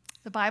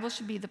 the Bible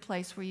should be the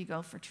place where you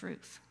go for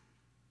truth.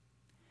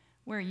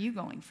 Where are you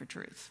going for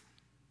truth?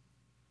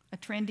 A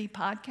trendy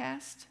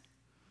podcast?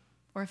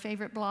 Or a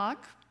favorite blog?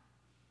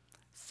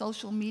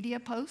 Social media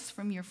posts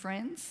from your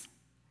friends?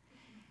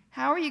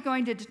 How are you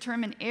going to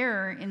determine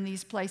error in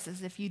these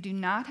places if you do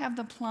not have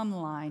the plumb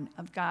line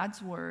of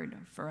God's Word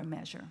for a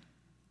measure?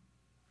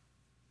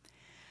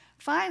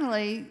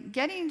 Finally,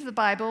 getting into the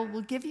Bible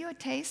will give you a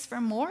taste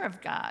for more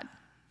of God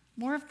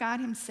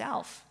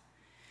Himself.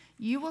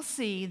 You will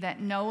see that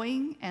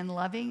knowing and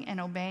loving and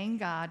obeying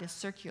God is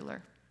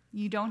circular.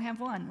 You don't have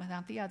one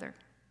without the other.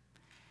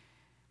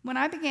 When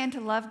I began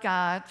to love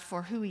God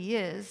for who He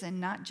is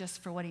and not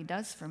just for what He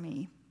does for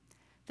me,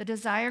 the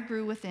desire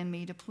grew within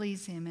me to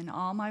please Him in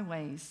all my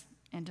ways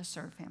and to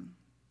serve Him.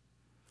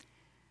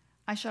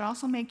 I should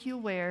also make you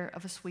aware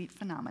of a sweet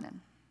phenomenon.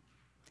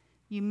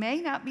 You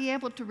may not be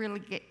able to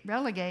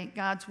relegate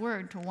God's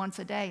Word to once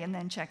a day and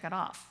then check it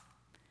off.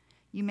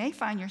 You may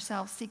find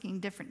yourself seeking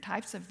different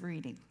types of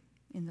reading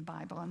in the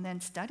Bible and then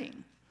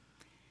studying.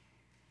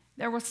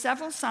 There were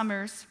several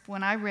summers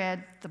when I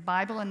read the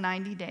Bible in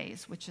 90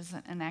 days, which is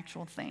an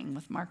actual thing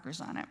with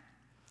markers on it,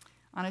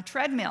 on a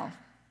treadmill.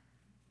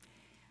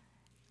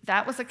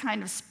 That was a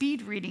kind of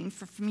speed reading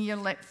for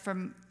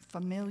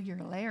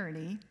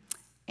familiarity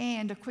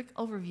and a quick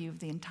overview of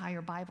the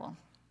entire Bible.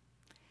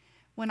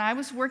 When I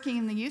was working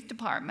in the youth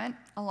department,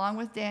 along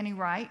with Danny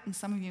Wright, and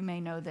some of you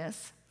may know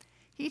this,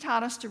 he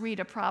taught us to read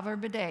a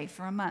proverb a day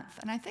for a month.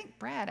 And I think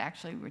Brad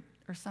actually,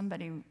 or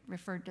somebody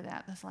referred to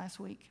that this last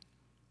week.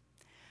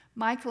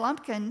 Mike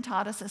Lumpkin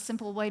taught us a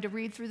simple way to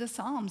read through the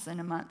Psalms in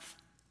a month.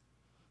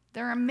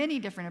 There are many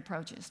different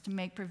approaches to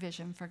make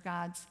provision for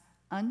God's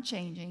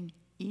unchanging,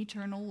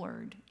 eternal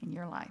word in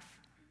your life.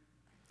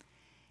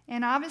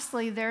 And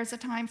obviously, there's a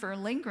time for a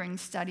lingering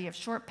study of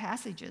short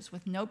passages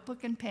with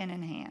notebook and pen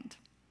in hand.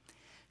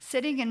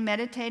 Sitting and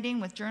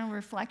meditating with journal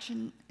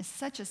reflection is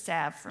such a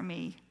salve for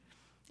me,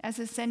 as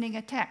is sending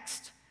a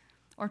text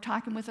or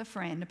talking with a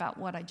friend about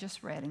what I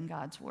just read in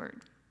God's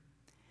Word.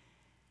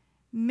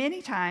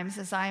 Many times,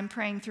 as I am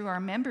praying through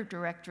our member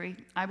directory,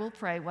 I will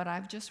pray what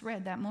I've just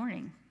read that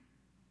morning.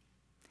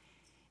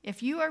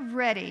 If you are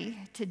ready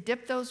to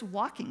dip those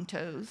walking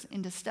toes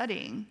into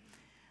studying,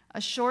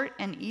 a short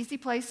and easy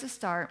place to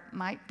start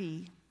might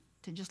be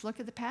to just look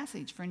at the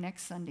passage for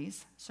next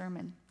Sunday's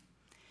sermon.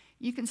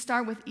 You can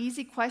start with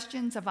easy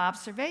questions of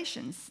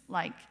observations,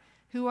 like,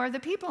 who are the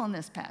people in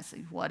this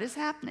passage? What is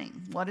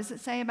happening? What does it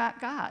say about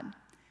God?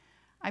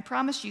 I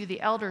promise you the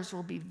elders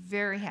will be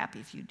very happy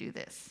if you do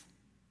this.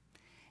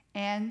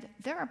 And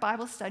there are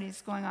Bible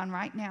studies going on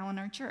right now in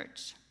our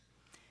church.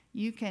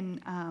 You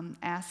can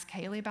ask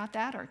Haley about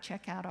that or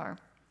check out our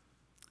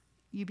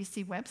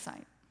UBC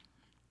website.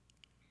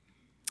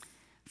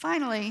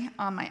 Finally,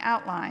 on my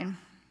outline,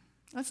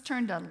 let's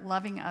turn to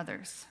loving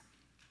others.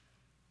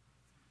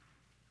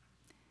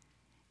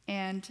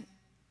 And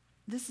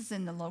this is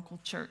in the local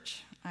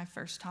church I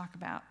first talk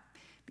about,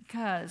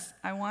 because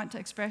I want to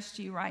express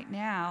to you right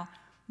now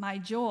my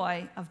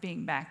joy of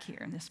being back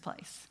here in this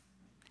place.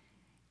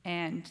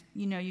 And,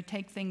 you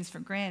take things for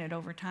granted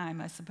over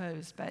time, I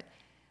suppose, but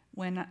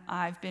when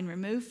I've been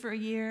removed for a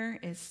year,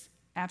 it's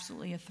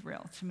absolutely a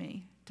thrill to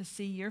me to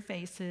see your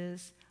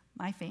faces,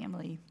 my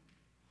family.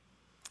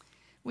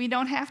 We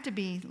don't have to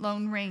be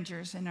lone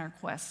rangers in our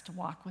quest to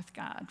walk with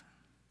God.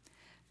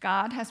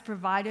 God has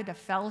provided a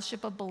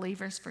fellowship of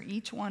believers for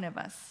each one of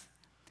us.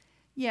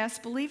 Yes,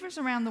 believers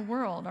around the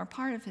world are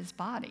part of His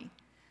body,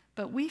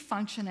 but we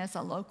function as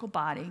a local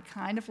body,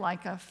 kind of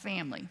like a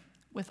family,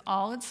 with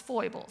all its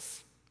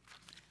foibles.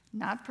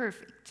 Not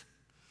perfect.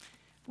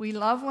 We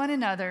love one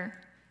another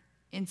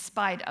in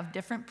spite of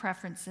different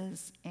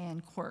preferences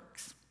and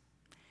quirks.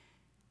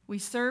 We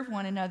serve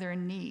one another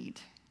in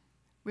need.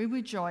 We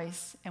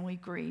rejoice and we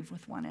grieve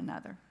with one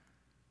another.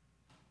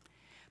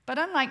 But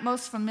unlike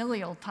most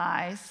familial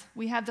ties,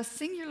 we have the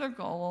singular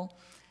goal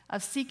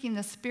of seeking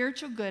the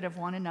spiritual good of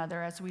one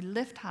another as we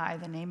lift high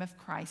the name of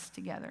Christ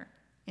together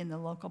in the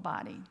local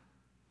body.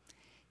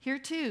 Here,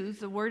 too,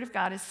 the Word of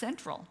God is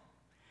central.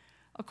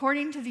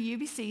 According to the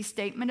UBC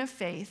Statement of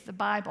Faith, the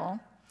Bible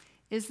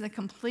is the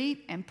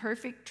complete and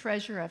perfect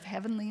treasure of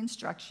heavenly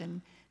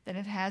instruction that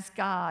it has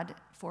God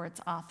for its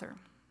author.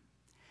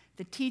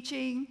 The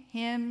teaching,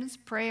 hymns,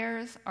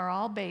 prayers are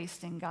all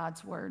based in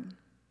God's Word.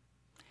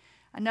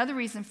 Another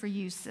reason for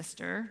you,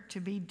 sister,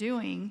 to be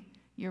doing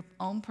your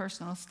own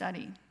personal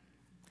study.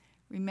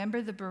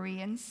 Remember the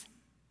Bereans?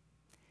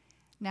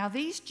 Now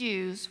these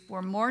Jews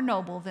were more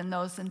noble than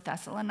those in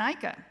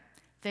Thessalonica.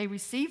 They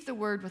received the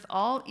word with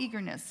all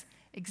eagerness,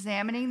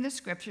 examining the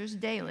scriptures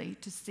daily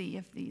to see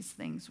if these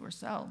things were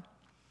so.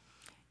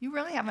 You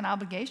really have an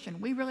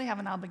obligation. We really have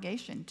an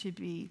obligation to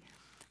be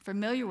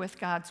familiar with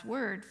God's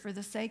word for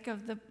the sake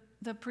of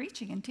the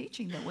preaching and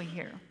teaching that we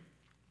hear.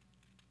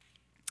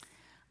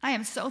 I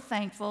am so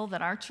thankful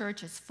that our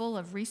church is full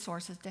of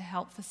resources to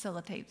help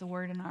facilitate the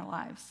word in our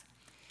lives.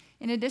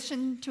 In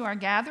addition to our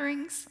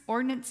gatherings,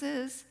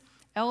 ordinances,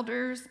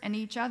 elders, and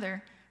each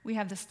other, we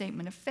have the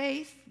statement of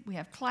faith, we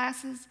have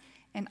classes,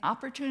 and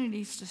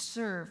opportunities to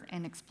serve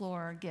and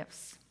explore our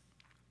gifts.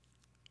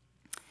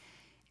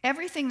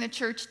 Everything the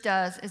church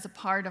does is a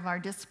part of our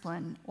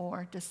discipline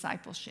or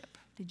discipleship.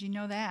 Did you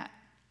know that?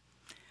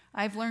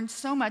 I've learned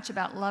so much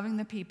about loving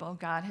the people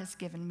God has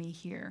given me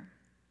here.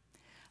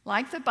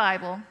 Like the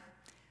Bible,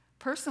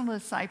 personal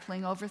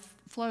discipling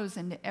overflows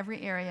into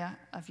every area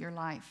of your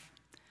life.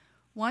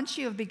 Once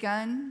you have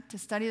begun to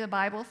study the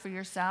Bible for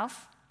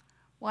yourself,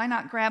 why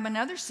not grab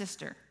another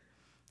sister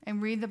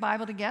and read the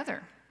Bible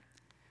together?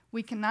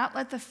 We cannot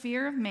let the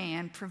fear of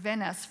man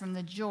prevent us from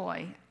the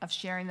joy of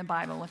sharing the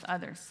Bible with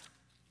others.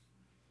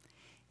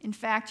 In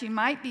fact, you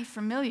might be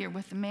familiar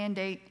with the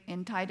mandate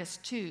in Titus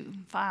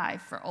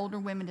 2:5 for older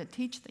women to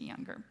teach the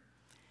younger.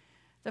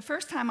 The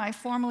first time I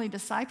formally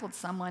discipled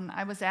someone,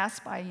 I was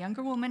asked by a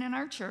younger woman in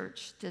our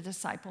church to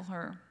disciple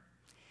her.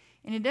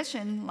 In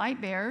addition,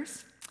 Light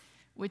Bearers,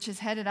 which is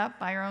headed up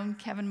by our own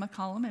Kevin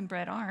McCollum and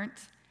Brett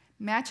Arndt,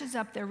 matches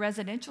up their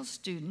residential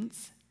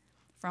students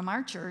from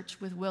our church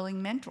with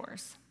willing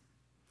mentors.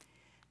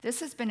 This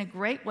has been a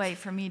great way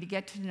for me to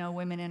get to know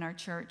women in our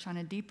church on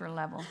a deeper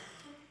level,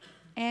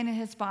 and it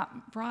has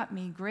brought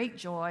me great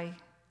joy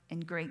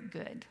and great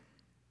good.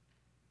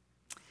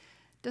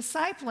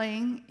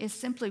 Discipling is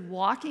simply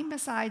walking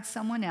beside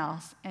someone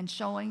else and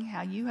showing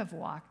how you have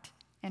walked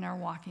and are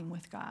walking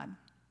with God.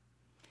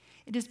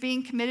 It is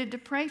being committed to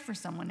pray for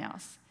someone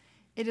else.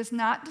 It is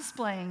not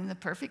displaying the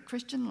perfect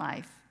Christian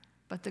life,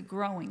 but the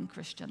growing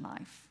Christian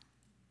life.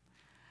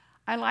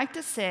 I like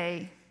to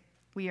say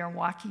we are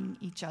walking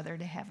each other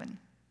to heaven.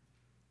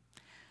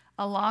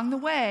 Along the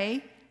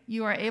way,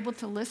 you are able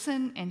to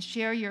listen and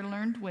share your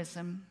learned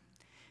wisdom.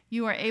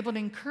 You are able to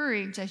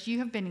encourage as you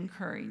have been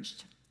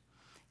encouraged.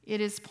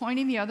 It is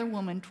pointing the other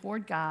woman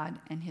toward God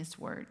and His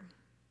Word.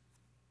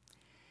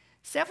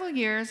 Several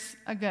years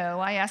ago,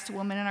 I asked a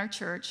woman in our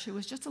church who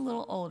was just a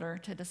little older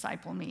to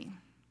disciple me.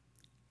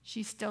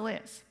 She still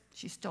is.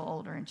 She's still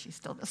older and she's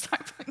still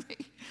discipling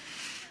me.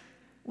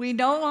 We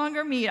no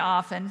longer meet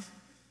often,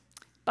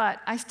 but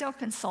I still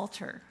consult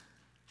her.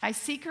 I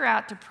seek her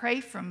out to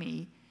pray for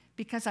me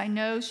because I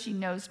know she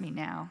knows me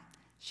now.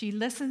 She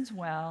listens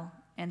well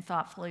and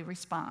thoughtfully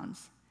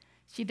responds.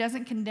 She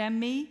doesn't condemn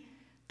me,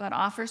 but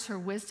offers her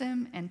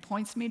wisdom and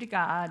points me to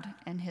God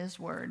and His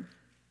Word.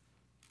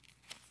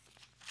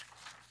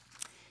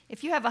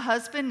 If you have a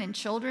husband and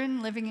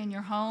children living in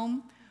your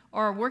home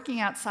or are working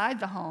outside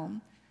the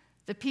home,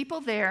 the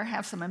people there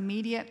have some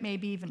immediate,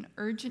 maybe even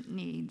urgent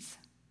needs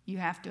you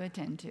have to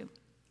attend to.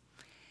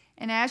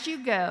 And as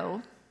you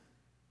go,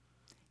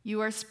 you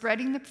are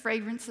spreading the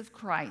fragrance of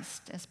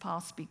Christ, as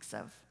Paul speaks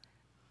of.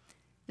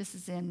 This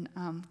is in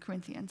 1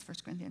 Corinthians. 2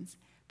 Corinthians.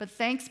 But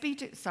thanks be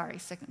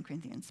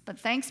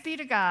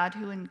to God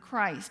who in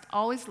Christ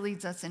always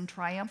leads us in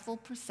triumphal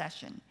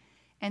procession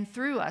and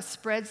through us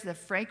spreads the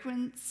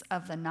fragrance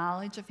of the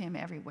knowledge of Him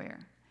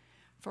everywhere.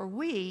 For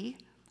we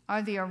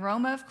are the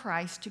aroma of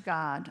Christ to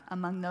God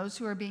among those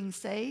who are being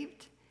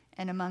saved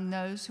and among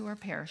those who are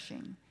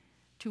perishing.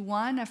 To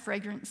one, a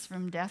fragrance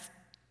from death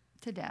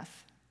to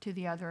death, to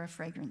the other, a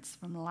fragrance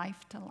from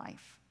life to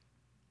life.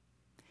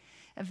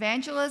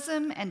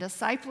 Evangelism and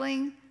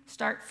discipling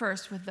start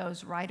first with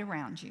those right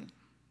around you.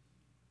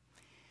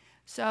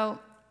 So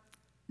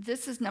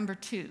this is number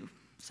 2.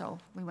 So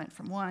we went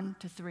from 1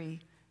 to 3,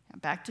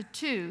 and back to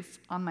 2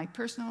 on my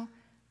personal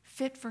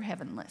fit for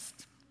heaven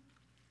list.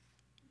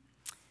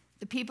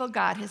 The people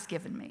God has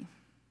given me.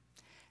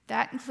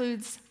 That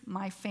includes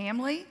my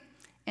family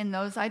and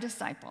those I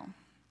disciple.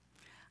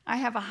 I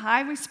have a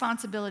high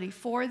responsibility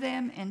for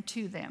them and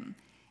to them,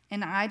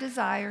 and I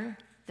desire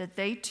that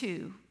they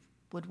too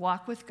would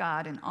walk with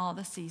God in all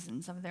the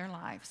seasons of their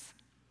lives.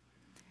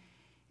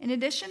 In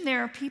addition,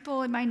 there are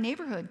people in my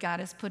neighborhood God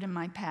has put in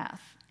my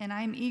path, and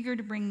I am eager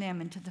to bring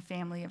them into the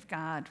family of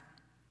God.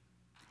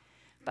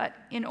 But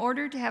in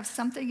order to have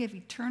something of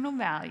eternal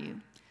value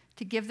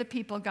to give the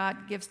people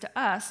God gives to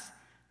us,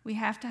 we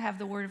have to have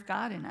the Word of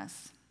God in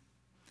us.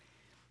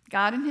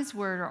 God and His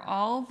Word are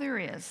all there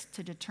is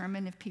to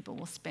determine if people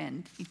will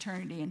spend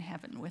eternity in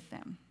heaven with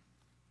them.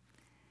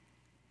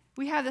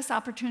 We have this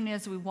opportunity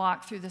as we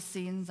walk through the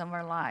seasons of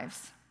our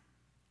lives,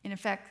 in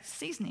effect,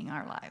 seasoning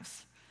our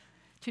lives,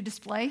 to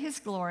display His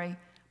glory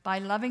by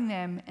loving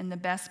them in the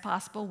best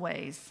possible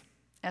ways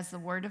as the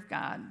Word of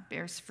God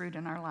bears fruit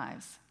in our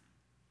lives.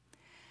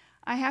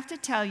 I have to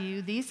tell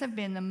you, these have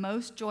been the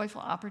most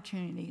joyful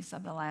opportunities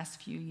of the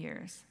last few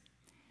years.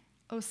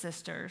 Oh,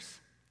 sisters,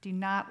 do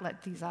not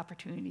let these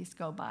opportunities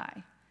go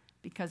by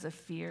because of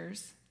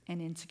fears and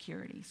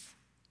insecurities.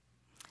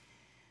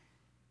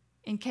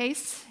 In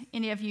case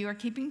any of you are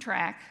keeping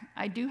track,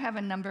 I do have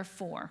a number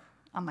 4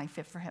 on my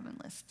Fit for Heaven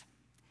list,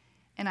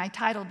 and I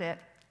titled it,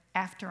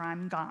 After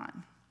I'm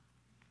Gone.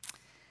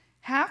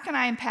 How can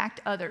I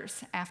impact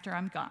others after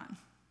I'm gone?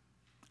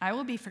 I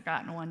will be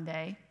forgotten one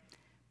day,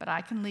 but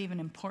I can leave an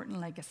important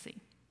legacy.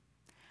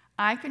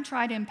 I can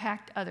try to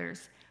impact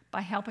others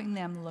by helping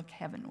them look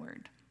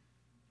heavenward.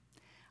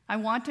 I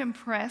want to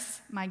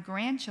impress my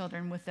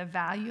grandchildren with the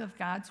value of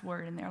God's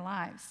Word in their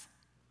lives.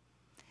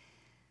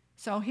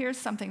 So here's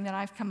something that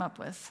I've come up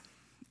with,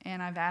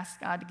 and I've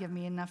asked God to give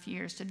me enough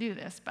years to do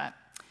this, but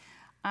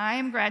I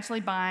am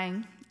gradually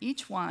buying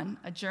each one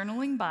a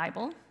journaling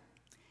Bible,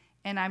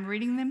 and I'm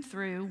reading them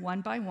through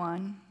one by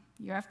one,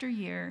 year after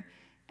year,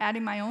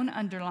 adding my own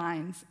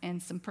underlines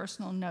and some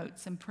personal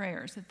notes and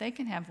prayers that they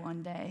can have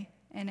one day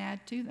and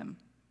add to them.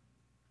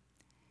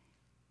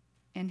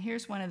 And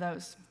here's one of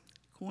those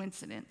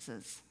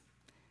coincidences.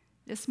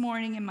 This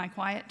morning in my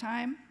quiet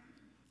time,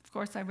 of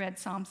course, I read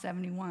Psalm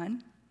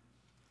 71,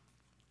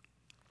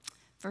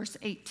 verse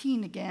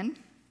 18 again.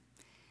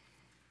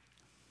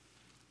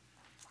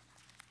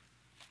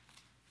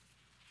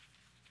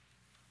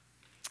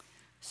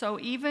 So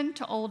even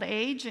to old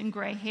age and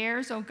gray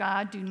hairs, O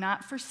God, do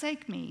not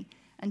forsake me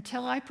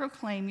until I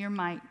proclaim your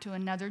might to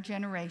another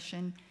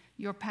generation,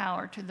 your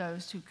power to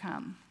those who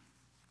come.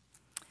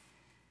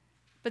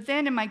 But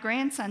then in my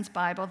grandson's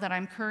Bible that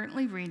I'm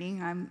currently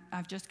reading,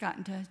 I've just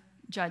gotten to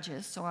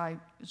Judges, so I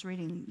was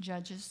reading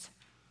Judges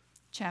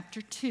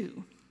chapter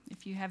 2.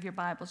 If you have your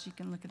Bibles, you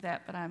can look at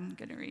that, but I'm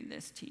going to read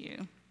this to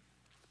you.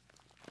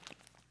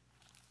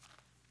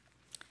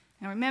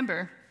 Now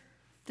remember,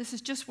 this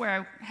is just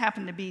where I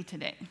happen to be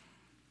today.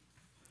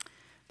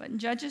 But in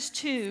Judges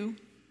 2,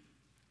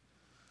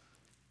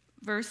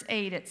 verse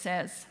 8, it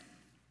says,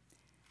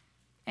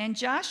 And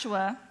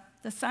Joshua,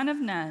 the son of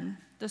Nun,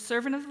 the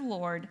servant of the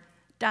Lord,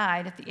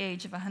 died at the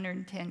age of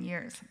 110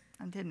 years.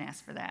 I didn't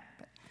ask for that.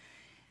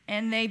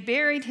 And they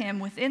buried him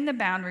within the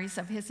boundaries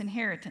of his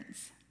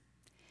inheritance.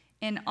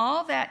 And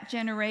all that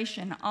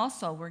generation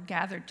also were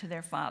gathered to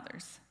their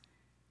fathers.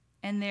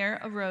 And there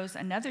arose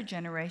another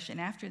generation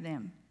after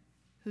them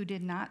who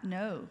did not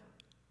know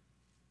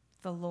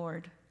the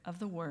Lord of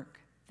the work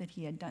that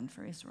he had done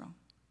for Israel.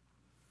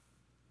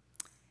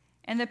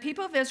 And the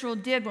people of Israel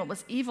did what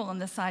was evil in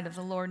the sight of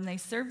the Lord, and they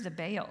served the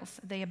Baals.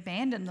 They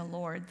abandoned the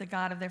Lord, the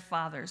God of their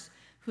fathers,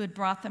 who had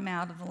brought them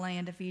out of the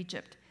land of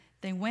Egypt.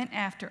 They went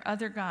after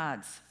other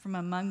gods from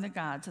among the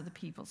gods of the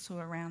peoples who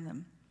were around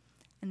them,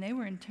 and they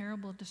were in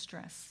terrible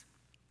distress.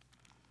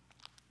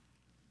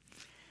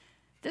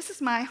 This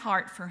is my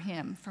heart for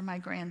him, for my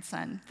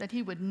grandson, that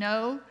he would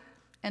know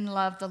and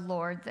love the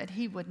Lord, that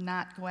he would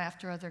not go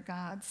after other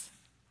gods.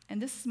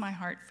 And this is my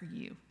heart for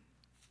you.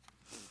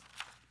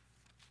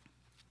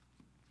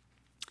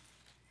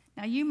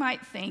 Now, you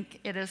might think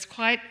it is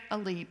quite a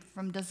leap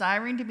from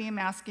desiring to be a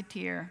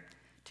Musketeer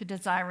to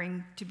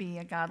desiring to be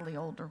a godly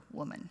older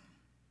woman.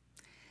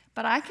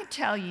 But I can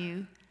tell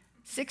you,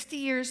 60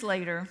 years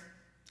later,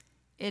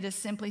 it is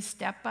simply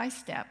step by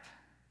step,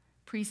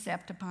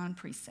 precept upon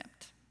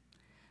precept.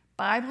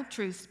 Bible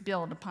truths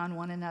build upon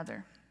one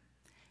another.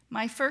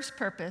 My first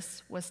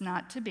purpose was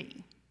not to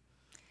be.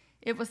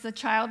 It was the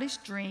childish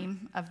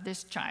dream of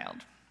this child.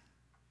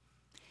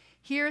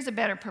 Here is a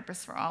better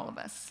purpose for all of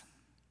us.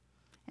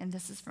 And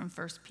this is from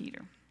 1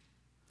 Peter.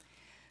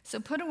 So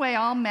put away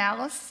all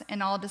malice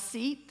and all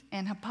deceit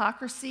and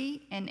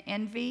hypocrisy and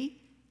envy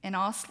and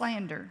all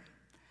slander.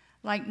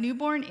 Like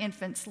newborn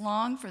infants,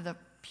 long for the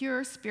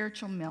pure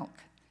spiritual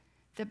milk,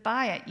 that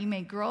by it you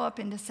may grow up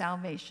into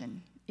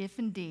salvation, if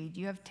indeed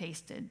you have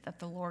tasted that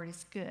the Lord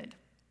is good.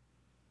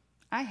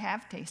 I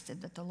have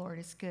tasted that the Lord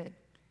is good,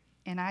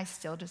 and I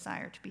still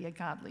desire to be a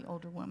godly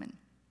older woman.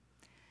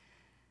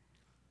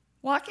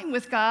 Walking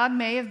with God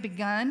may have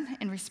begun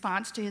in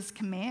response to his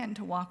command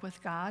to walk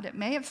with God. It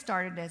may have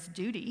started as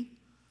duty,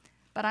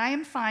 but I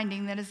am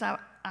finding that as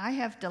I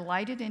have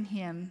delighted in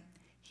him,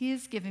 he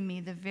has given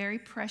me the very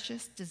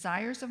precious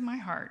desires of my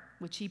heart,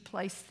 which he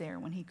placed there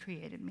when he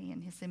created me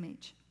in his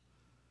image.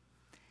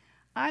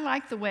 I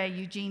like the way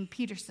Eugene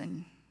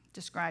Peterson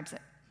describes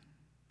it.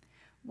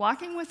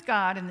 Walking with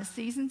God in the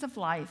seasons of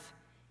life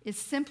is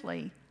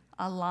simply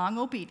a long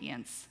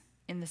obedience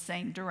in the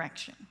same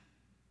direction.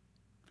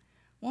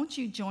 Won't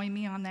you join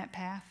me on that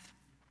path?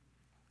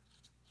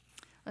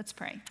 Let's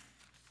pray.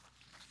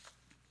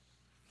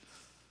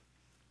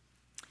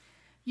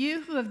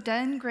 You who have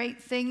done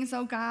great things,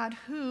 O God,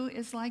 who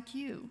is like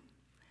you?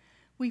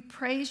 We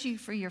praise you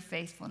for your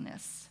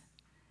faithfulness.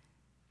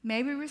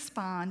 May we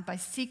respond by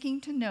seeking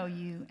to know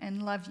you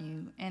and love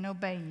you and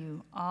obey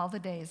you all the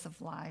days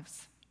of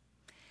lives.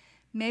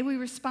 May we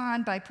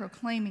respond by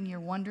proclaiming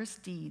your wondrous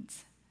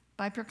deeds,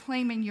 by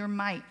proclaiming your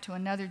might to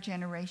another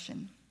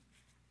generation.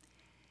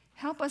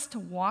 Help us to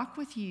walk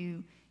with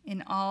you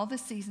in all the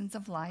seasons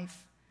of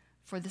life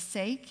for the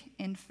sake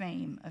and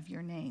fame of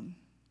your name.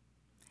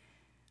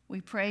 We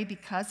pray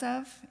because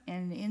of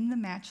and in the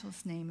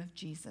matchless name of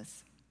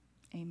Jesus.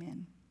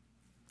 Amen.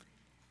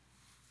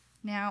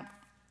 Now,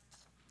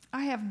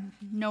 I have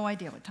no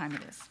idea what time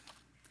it is,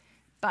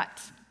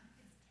 but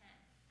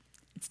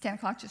it's 10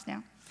 o'clock just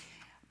now.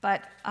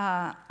 But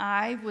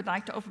I would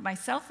like to open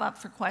myself up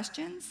for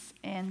questions,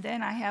 and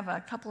then I have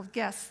a couple of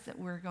guests that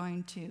we're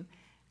going to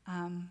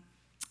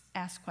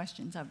ask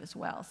questions of as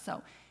well.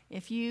 So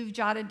if you've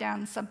jotted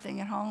down something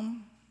at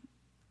home,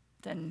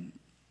 then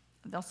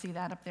they'll see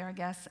that up there, I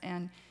guess.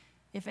 And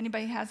if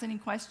anybody has any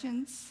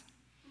questions.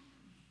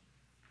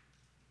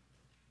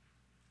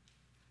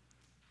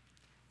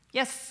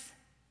 Yes?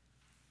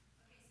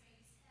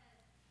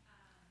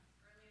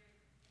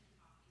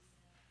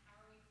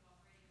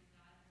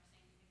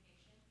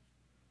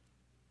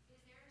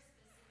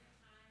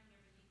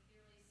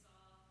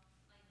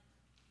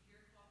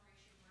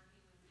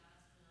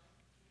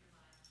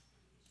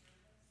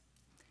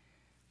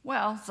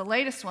 Well, the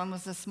latest one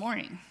was this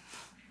morning.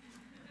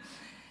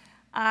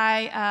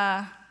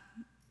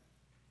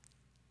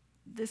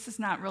 This is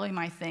not really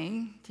my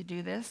thing to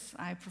do this.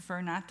 I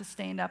prefer not to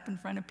stand up in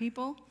front of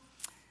people.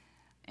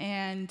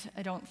 And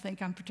I don't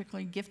think I'm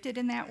particularly gifted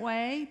in that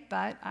way,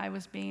 but I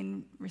was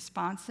being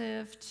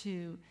responsive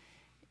to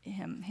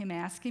him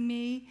asking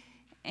me.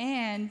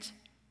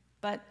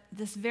 But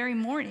this very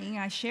morning,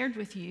 I shared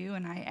with you,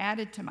 and I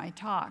added to my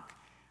talk,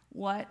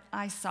 what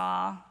I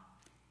saw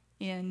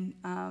in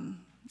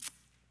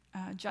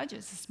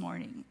Judges this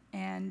morning,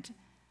 and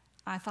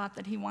I thought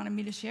that he wanted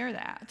me to share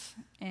that.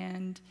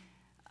 And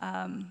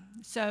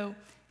so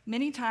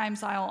many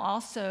times I'll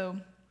also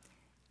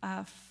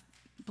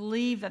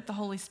believe that the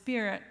Holy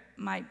Spirit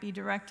might be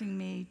directing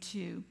me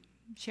to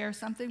share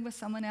something with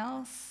someone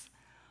else,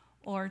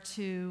 or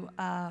to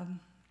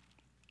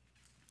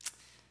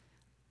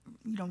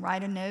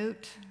write a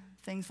note,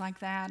 things like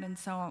that. And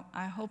so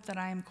I hope that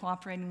I am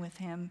cooperating with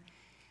him.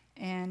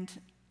 And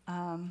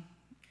I'm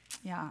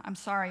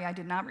sorry I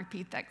did not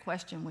repeat that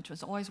question, which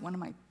was always one of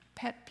my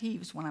pet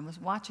peeves when I was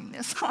watching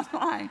this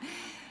online.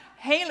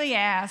 Haley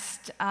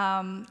asked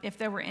if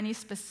there were any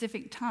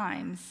specific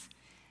times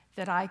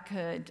that I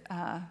could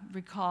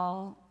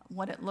recall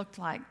what it looked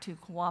like to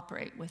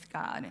cooperate with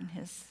God in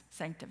his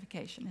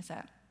sanctification. Is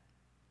that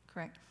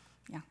correct?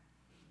 Yeah.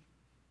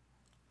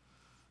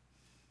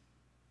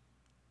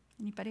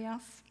 Anybody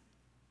else?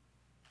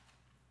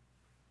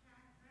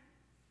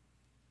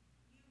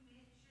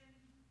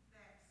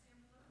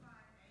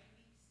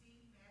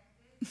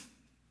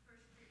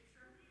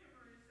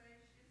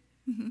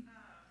 Mm-hmm.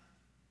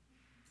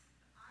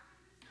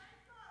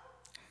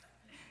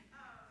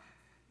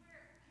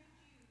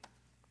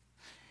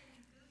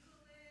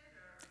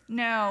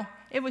 No,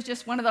 it was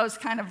just one of those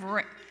kind of,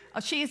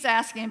 she's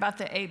asking about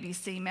the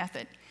ABC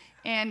method.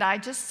 And I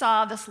just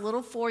saw this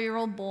little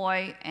 4-year-old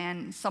boy,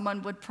 and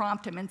someone would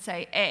prompt him and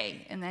say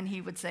A, and then he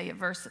would say a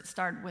verse that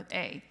started with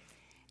A.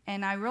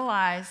 And I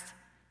realized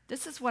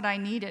this is what I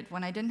needed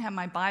when I didn't have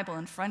my Bible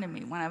in front of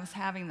me, when I was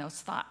having those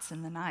thoughts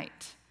in the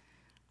night,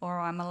 or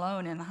I'm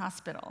alone in the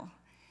hospital.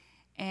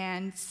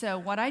 And so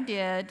what I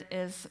did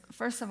is,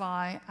 first of all,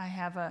 I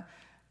have a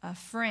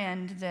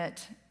friend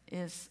that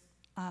is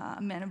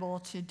amenable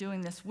to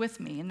doing this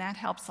with me, and that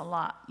helps a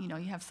lot. You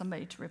have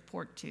somebody to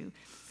report to.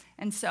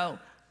 And so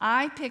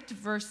I picked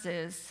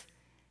verses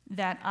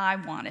that I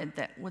wanted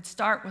that would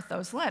start with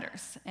those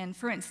letters. And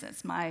for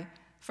instance, my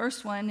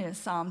first one is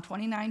Psalm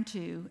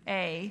 29:2,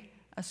 A,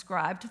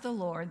 ascribe to the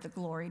Lord the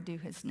glory due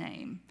his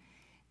name.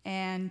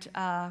 And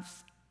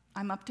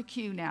I'm up to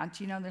Q now.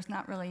 Do you know there's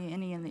not really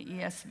any in the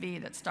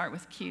ESV that start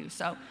with Q?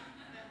 So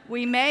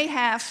we may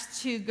have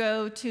to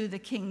go to the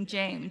King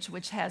James,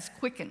 which has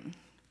quicken.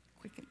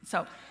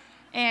 So,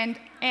 and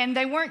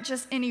they weren't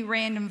just any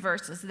random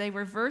verses. They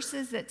were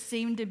verses that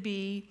seemed to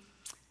be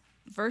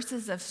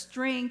verses of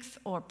strength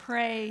or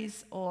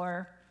praise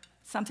or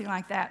something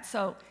like that.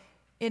 So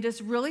it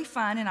is really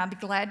fun, and I'll be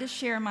glad to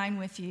share mine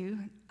with you.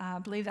 I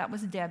believe that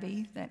was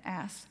Debbie that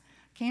asked.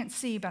 Can't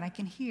see, but I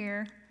can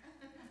hear.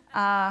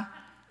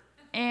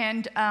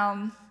 And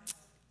I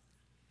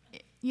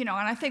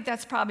think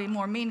that's probably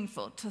more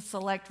meaningful, to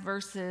select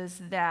verses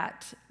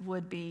that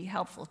would be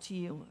helpful to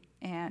you.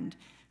 And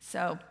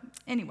So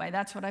anyway,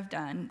 that's what I've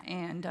done,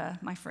 and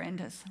my friend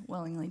has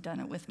willingly done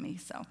it with me,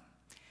 so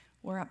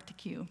we're up to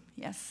Q.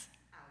 Yes?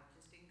 I would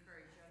just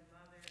encourage young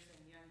mothers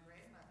and young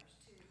grandmothers,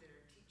 too, that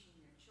are teaching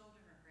their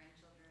children or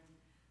grandchildren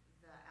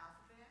the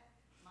alphabet.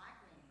 My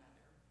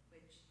grandmother,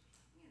 which,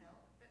 at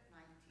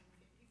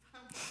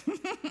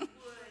 1955,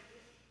 would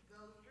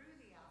go through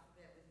the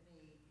alphabet with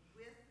me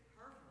with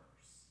her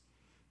verse.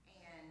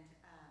 And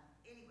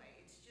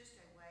anyway, it's just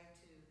a way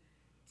to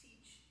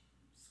teach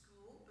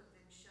school, but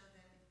then show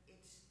them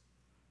it's,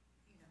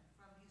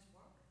 from his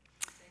word.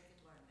 They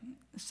could learn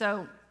that.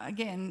 So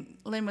again,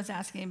 Lynn was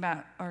asking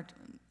about or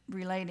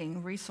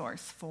relating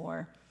resource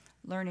for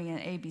learning an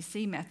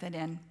ABC method,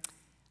 and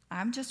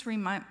I'm just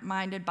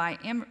reminded by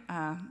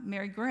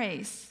Mary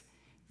Grace,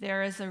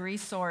 there is a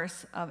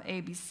resource of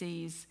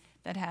ABCs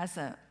that has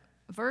a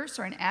verse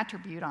or an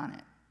attribute on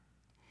it.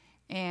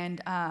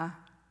 And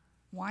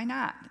why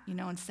not?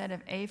 Instead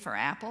of A for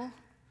apple,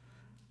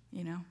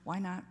 why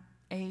not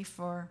A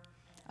for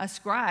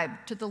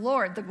ascribe to the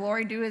Lord the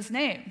glory due his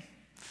name?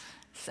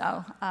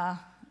 So,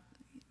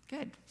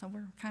 good. So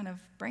we're kind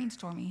of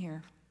brainstorming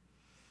here.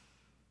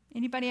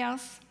 Anybody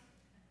else?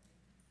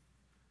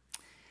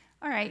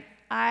 All right.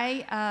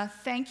 I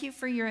thank you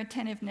for your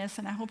attentiveness,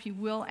 and I hope you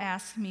will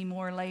ask me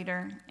more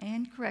later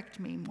and correct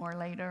me more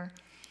later.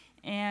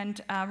 And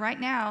right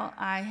now,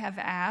 I have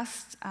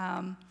asked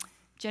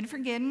Jennifer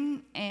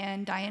Giddon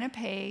and Diana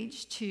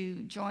Page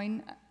to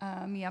join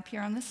me up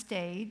here on the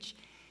stage.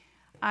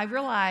 I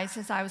realized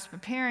as I was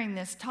preparing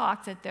this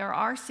talk that there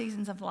are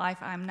seasons of life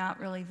I'm not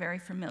really very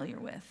familiar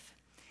with.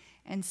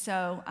 And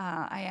so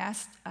I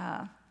asked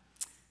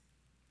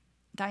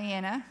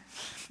Diana,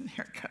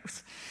 there it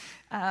goes,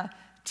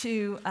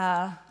 to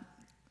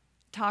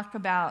talk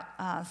about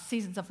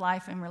seasons of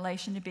life in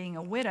relation to being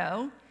a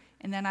widow.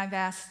 And then I've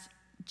asked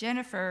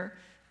Jennifer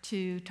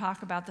to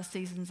talk about the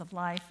seasons of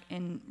life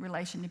in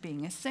relation to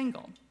being a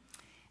single.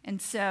 And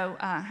so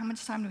how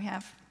much time do we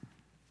have?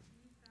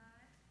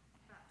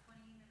 About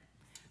 20 minutes.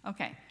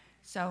 Okay,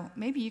 so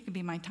maybe you could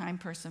be my time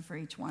person for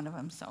each one of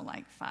them, so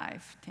like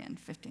 5, 10,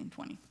 15,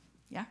 20.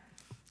 Yeah?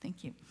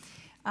 Thank you.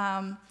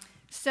 I'll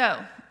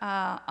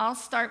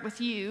start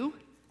with you,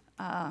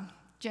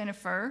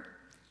 Jennifer.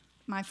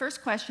 My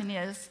first question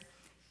is,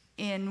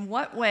 in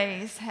what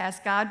ways has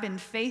God been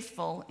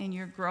faithful in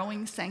your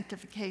growing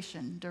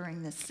sanctification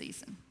during this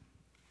season?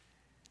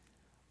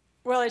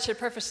 Well, I should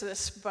preface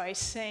this by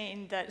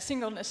saying that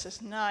singleness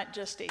is not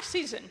just a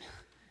season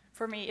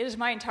for me. It is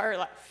my entire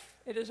life.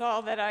 It is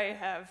all that I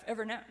have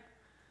ever known.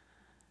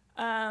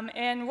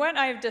 And what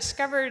I've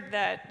discovered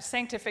that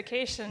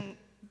sanctification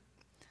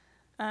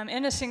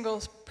in a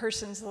single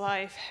person's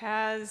life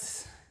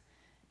has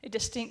a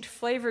distinct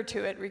flavor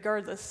to it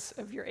regardless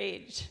of your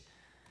age.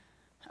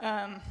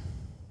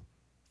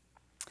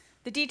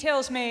 The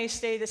details may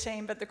stay the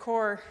same, but the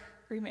core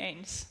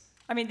remains.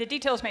 The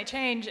details may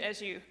change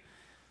as you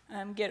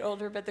get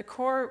older, but the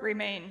core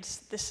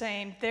remains the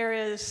same. There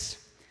is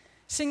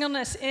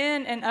singleness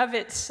in and of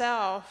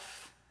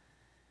itself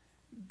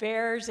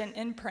bears an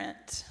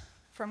imprint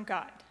from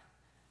God,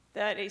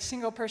 that a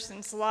single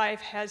person's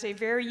life has a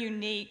very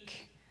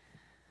unique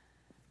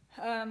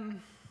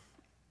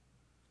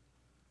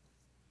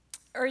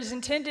or is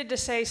intended to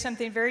say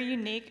something very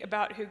unique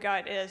about who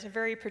God is, a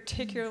very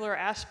particular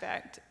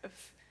aspect of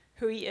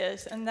who he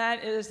is, and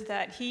that is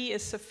that he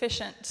is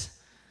sufficient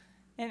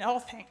in all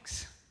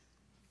things.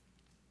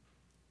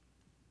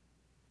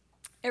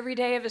 Every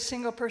day of a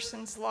single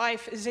person's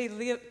life is a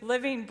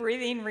living,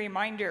 breathing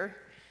reminder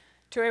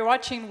to a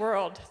watching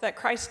world that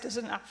Christ is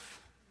enough.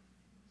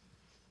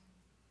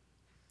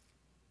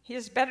 He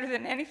is better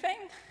than anything.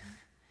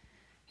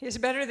 He is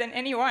better than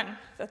anyone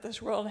that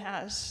this world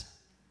has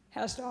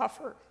to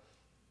offer.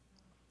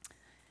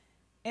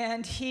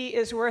 And he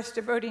is worth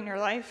devoting your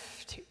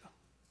life to.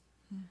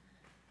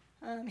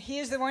 He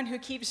is the one who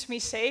keeps me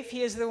safe.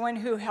 He is the one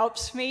who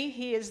helps me.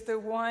 He is the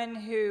one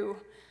who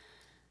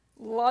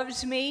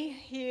loves me.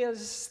 He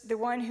is the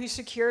one who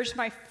secures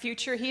my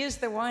future. He is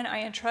the one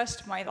I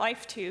entrust my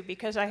life to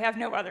because I have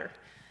no other.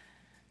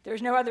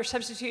 There's no other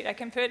substitute I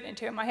can put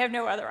into him. I have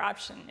no other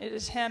option. It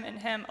is him and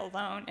him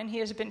alone. And he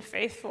has been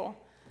faithful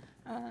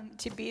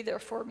to be there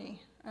for me.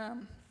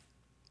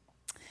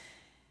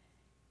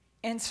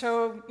 And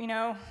so,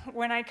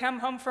 when I come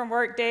home from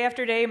work day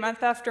after day,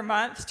 month after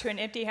month, to an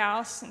empty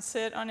house and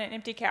sit on an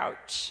empty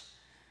couch,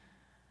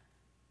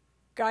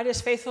 God is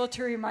faithful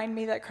to remind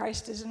me that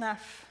Christ is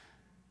enough.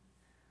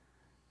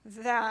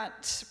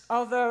 That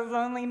although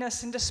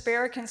loneliness and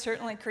despair can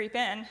certainly creep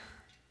in,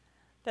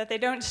 that they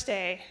don't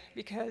stay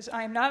because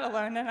I am not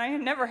alone and I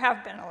never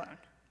have been alone.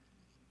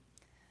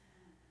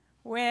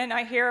 When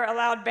I hear a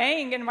loud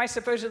bang in my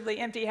supposedly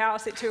empty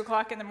house at 2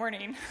 o'clock in the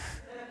morning,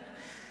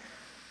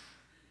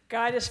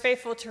 God is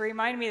faithful to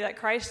remind me that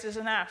Christ is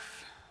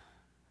enough,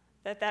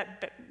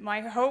 that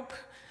my hope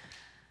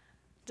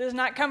does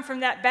not come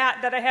from that bat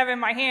that I have in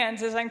my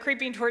hands as I'm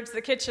creeping towards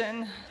the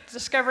kitchen,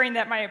 discovering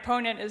that my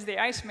opponent is the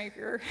ice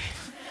maker.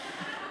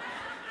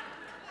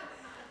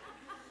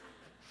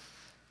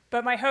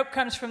 But my hope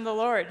comes from the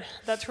Lord.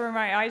 That's where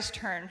my eyes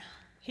turn.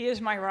 He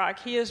is my rock.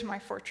 He is my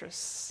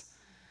fortress.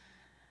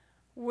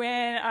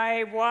 When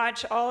I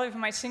watch all of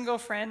my single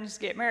friends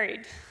get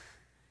married,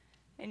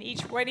 and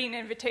each wedding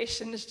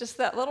invitation is just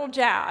that little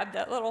jab,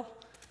 that little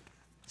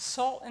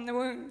salt in the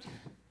wound.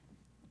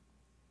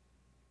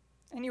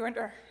 And you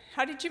wonder,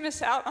 how did you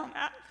miss out on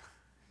that?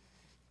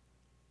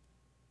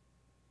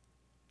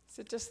 Is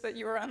it just that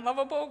you were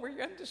unlovable? Were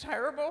you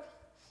undesirable?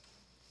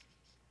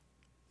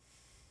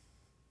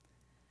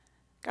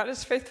 God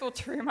is faithful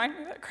to remind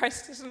me that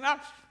Christ is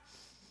enough.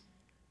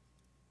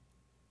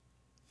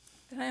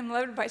 That I am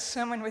loved by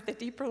someone with a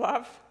deeper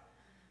love,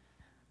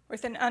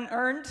 with an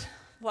unearned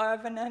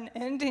love, an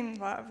unending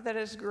love that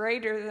is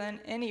greater than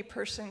any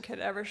person could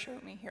ever show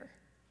me here.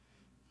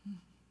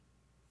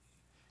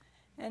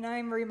 And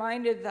I'm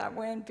reminded that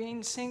when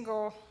being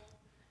single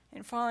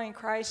and following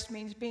Christ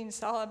means being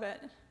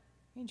celibate,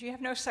 means you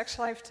have no sex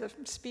life to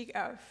speak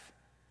of.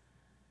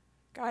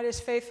 God is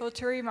faithful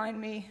to remind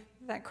me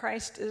that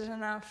Christ is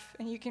enough,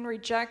 and you can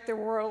reject the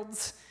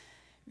world's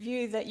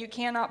view that you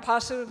cannot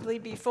possibly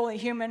be fully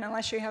human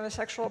unless you have a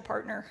sexual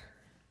partner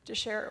to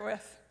share it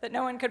with, that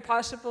no one could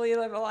possibly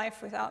live a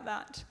life without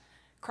that.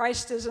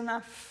 Christ is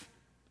enough.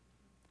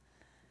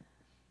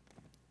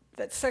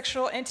 That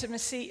sexual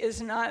intimacy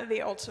is not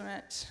the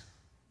ultimate.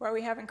 What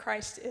we have in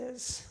Christ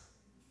is.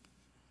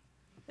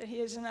 That he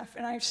is enough.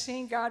 And I've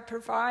seen God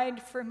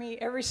provide for me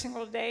every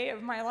single day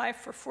of my life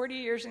for 40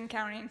 years and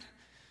counting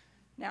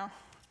now.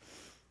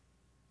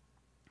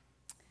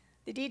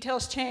 The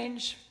details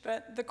change,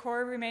 but the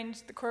core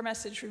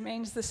message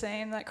remains the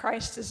same, that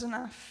Christ is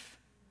enough.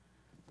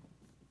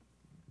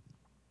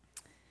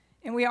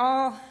 And we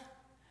all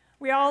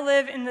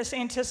live in this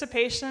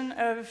anticipation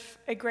of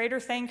a greater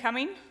thing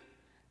coming,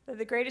 that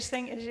the greatest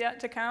thing is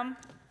yet to come.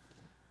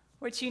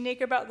 What's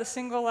unique about the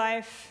single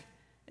life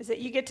is that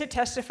you get to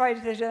testify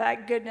to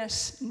that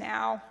goodness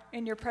now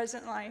in your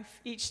present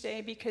life each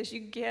day, because you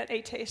get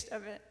a taste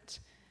of it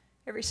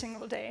every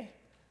single day,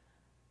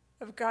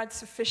 of God's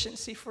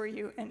sufficiency for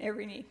you in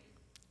every need.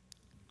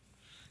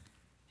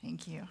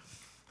 Thank you.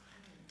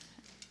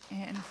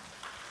 And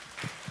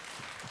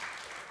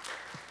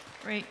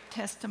great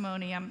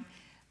testimony.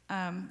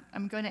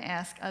 I'm going to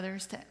ask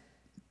others to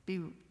be,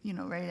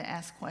 ready to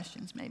ask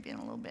questions maybe in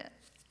a little bit.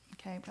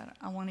 Okay, but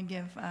I want to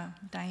give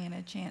Diana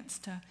a chance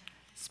to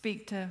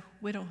speak to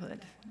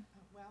widowhood.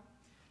 Well,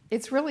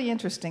 it's really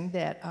interesting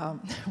that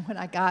when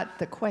I got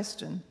the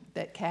question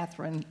that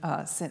Catherine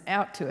sent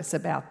out to us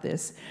about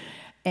this,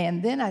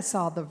 and then I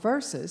saw the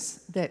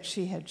verses that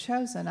she had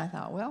chosen, I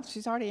thought, well,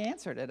 she's already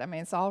answered it. I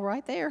mean, it's all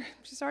right there.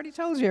 She's already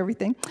told you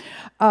everything.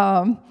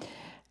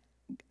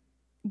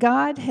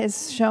 God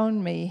has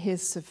shown me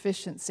his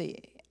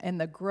sufficiency,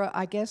 and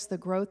I guess the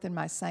growth in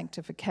my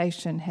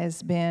sanctification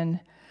has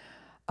been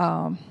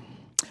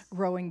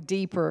growing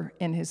deeper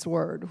in his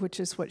word,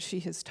 which is what she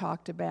has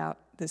talked about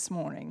this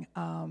morning.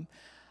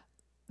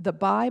 The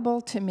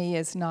Bible to me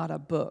is not a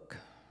book.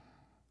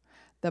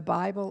 The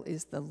Bible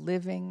is the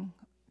living,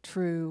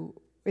 true,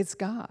 it's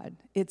God.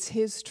 It's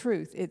his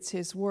truth. It's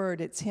his word.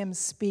 It's him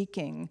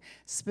speaking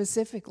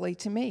specifically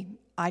to me.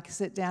 I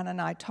sit down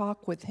and I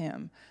talk with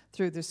him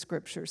through the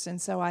scriptures. And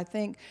so I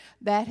think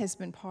that has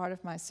been part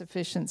of my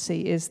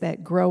sufficiency, is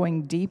that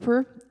growing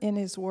deeper in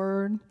his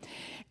word.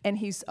 And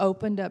he's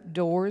opened up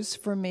doors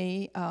for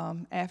me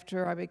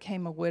after I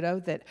became a widow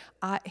that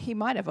he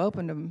might have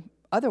opened them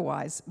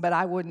otherwise, but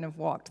I wouldn't have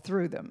walked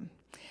through them.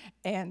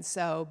 And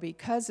so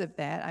because of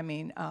that,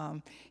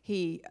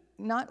 he,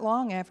 not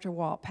long after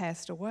Walt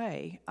passed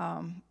away,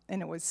 and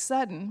it was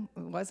sudden,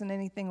 it wasn't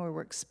anything we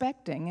were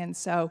expecting, and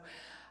so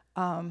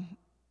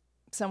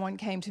someone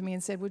came to me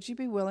and said, would you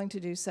be willing to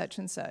do such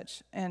and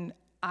such? And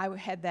I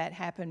had that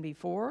happen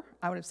before.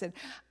 I would have said,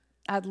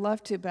 I'd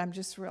love to, but I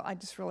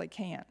just really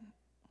can't.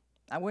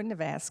 I wouldn't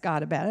have asked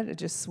God about it. I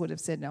just would have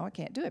said, no, I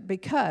can't do it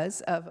because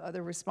of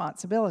other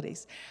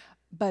responsibilities.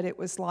 But it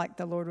was like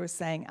the Lord was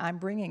saying, I'm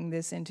bringing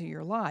this into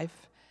your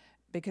life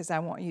because I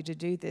want you to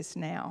do this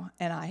now.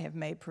 And I have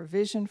made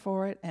provision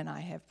for it, and I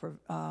have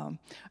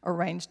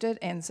arranged it.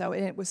 And so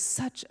it was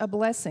such a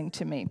blessing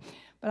to me.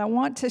 But I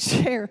want to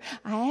share,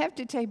 I have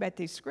to tell you about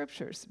these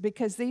scriptures,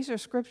 because these are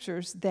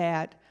scriptures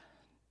that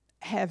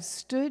have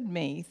stood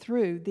me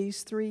through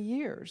these 3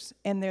 years.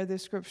 And they're the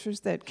scriptures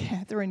that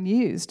Catherine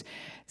used.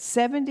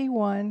 Psalm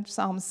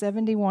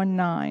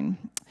 71:9.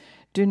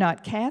 Do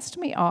not cast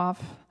me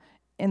off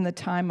in the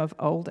time of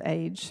old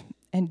age,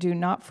 and do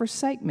not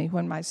forsake me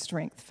when my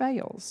strength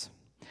fails.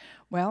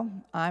 Well,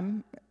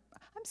 I'm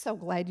so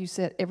glad you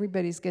said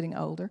everybody's getting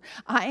older.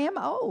 I am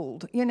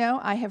old.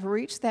 I have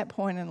reached that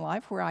point in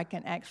life where I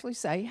can actually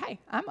say, hey,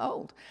 I'm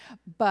old.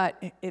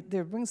 But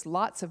there brings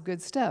lots of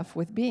good stuff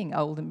with being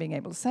old and being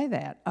able to say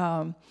that.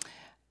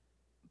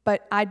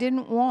 But I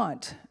didn't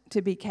want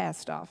to be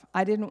cast off.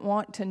 I didn't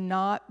want to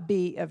not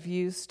be of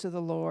use to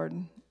the Lord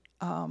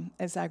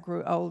as I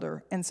grew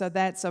older. And so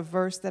that's a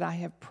verse that I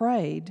have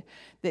prayed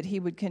that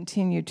he would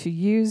continue to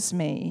use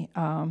me.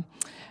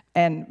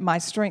 And my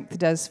strength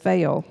does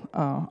fail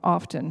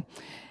often.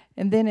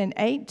 And then in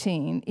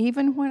 18,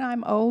 even when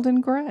I'm old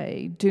and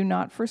gray, do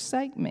not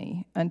forsake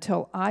me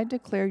until I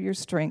declare your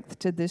strength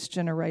to this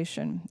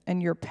generation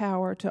and your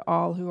power to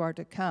all who are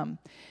to come.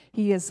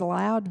 He has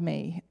allowed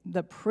me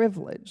the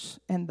privilege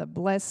and the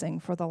blessing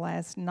for the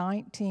last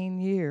 19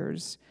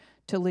 years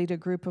to lead a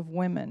group of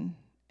women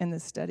in the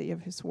study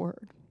of his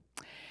word.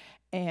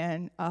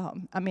 And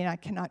I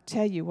cannot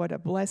tell you what a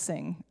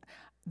blessing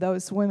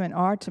those women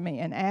are to me.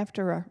 And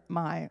after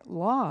my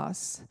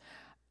loss,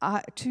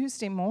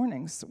 Tuesday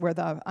mornings were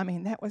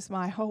that was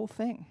my whole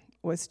thing,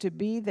 was to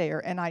be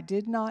there. And I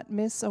did not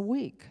miss a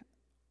week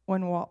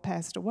when Walt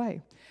passed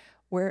away.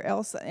 Where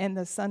else? And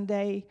the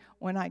Sunday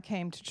when I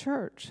came to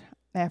church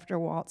after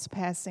Walt's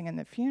passing and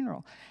the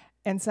funeral,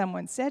 and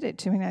someone said it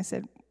to me, and I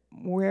said,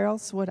 where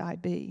else would I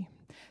be?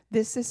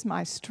 This is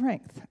my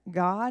strength.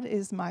 God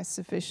is my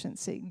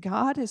sufficiency.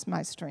 God is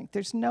my strength.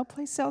 There's no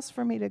place else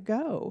for me to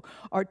go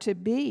or to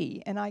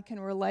be. And I can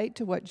relate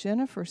to what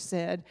Jennifer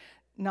said,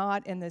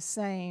 not in the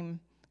same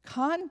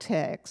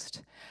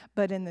context,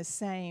 but in the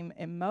same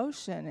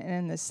emotion and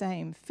in the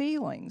same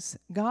feelings.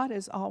 God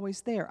is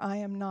always there. I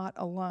am not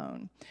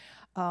alone.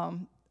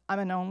 I'm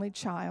an only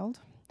child.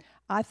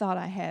 I thought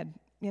I had,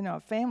 a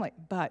family,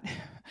 but,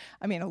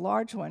 a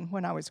large one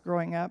when I was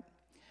growing up.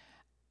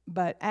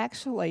 But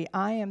actually,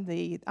 I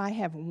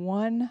have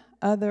one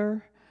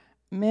other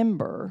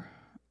member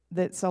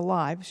that's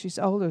alive. She's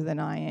older than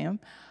I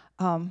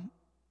am.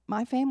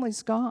 My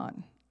family's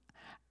gone.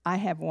 I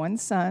have one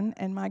son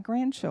and my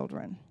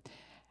grandchildren.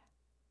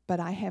 But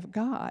I have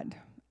God,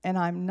 and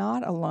I'm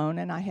not alone,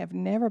 and I have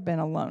never been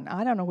alone.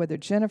 I don't know whether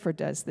Jennifer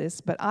does this,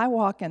 but I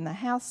walk in the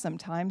house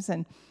sometimes,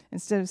 and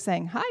instead of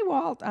saying, hi,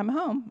 Walt, I'm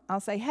home, I'll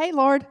say, hey,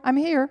 Lord, I'm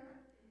here.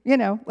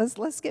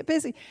 Let's get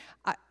busy.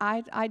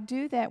 I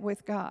do that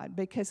with God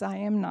because I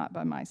am not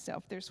by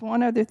myself. There's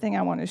one other thing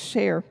I want to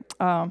share.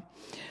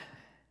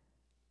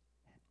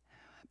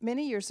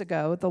 Many years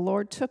ago, the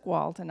Lord took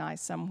Walt and I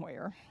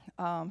somewhere.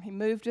 He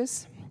moved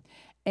us,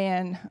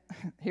 and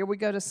here we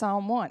go to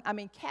Psalm 1.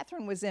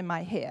 Catherine was in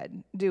my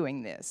head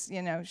doing this.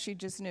 She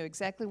just knew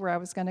exactly where I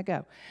was going to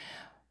go.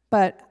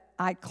 But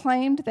I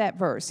claimed that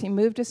verse. He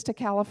moved us to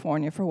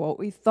California for what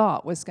we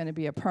thought was going to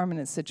be a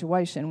permanent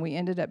situation. We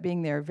ended up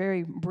being there a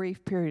very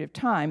brief period of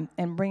time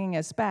and bringing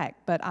us back.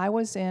 But I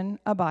was in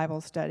a Bible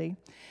study,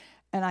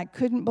 and I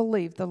couldn't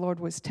believe the Lord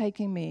was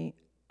taking me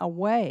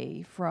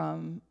away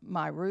from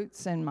my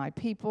roots and my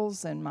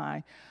peoples and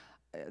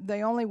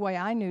the only way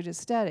I knew to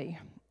study.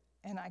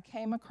 And I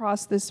came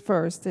across this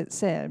verse that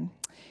said,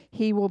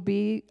 he will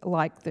be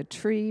like the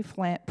tree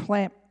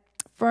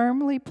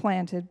firmly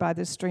planted by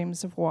the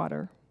streams of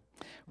water,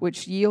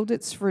 which yield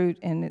its fruit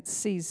in its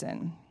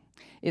season.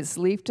 Its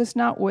leaf does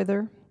not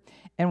wither,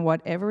 and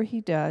whatever he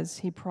does,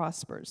 he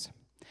prospers.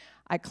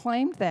 I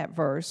claimed that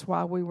verse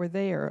while we were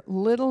there,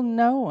 little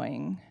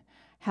knowing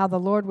how the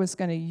Lord was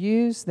going to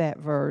use that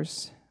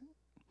verse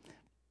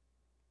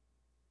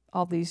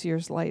all these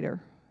years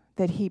later,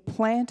 that he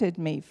planted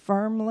me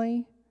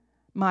firmly.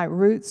 My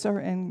roots are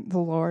in the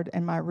Lord,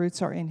 and my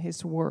roots are in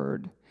his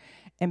word.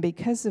 And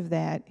because of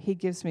that, he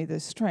gives me the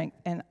strength.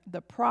 And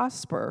the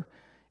prosper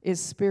is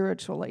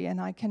spiritually,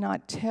 and I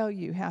cannot tell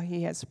you how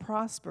he has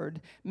prospered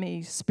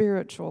me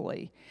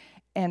spiritually.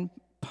 And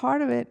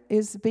part of it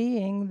is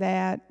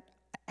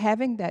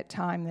having that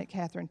time that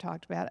Catherine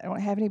talked about. I don't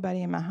have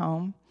anybody in my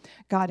home.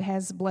 God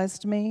has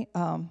blessed me.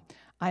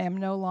 I am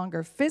no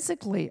longer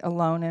physically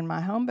alone in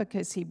my home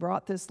because he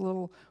brought this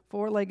little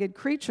four-legged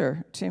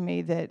creature to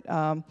me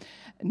that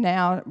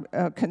now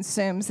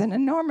consumes an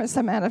enormous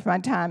amount of my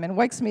time and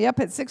wakes me up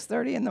at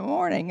 6:30 in the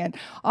morning and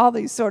all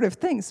these sort of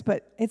things.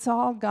 But it's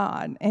all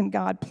God, and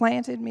God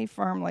planted me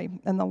firmly.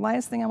 And the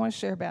last thing I want to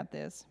share about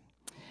this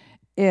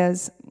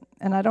is,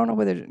 and I don't know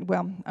I'm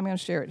going to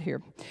share it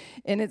here.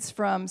 And it's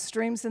from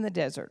Streams in the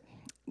Desert.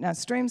 Now,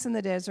 Streams in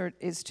the Desert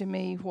is to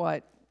me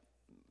what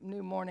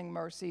New Morning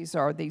Mercies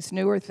are, these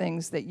newer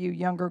things that you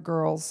younger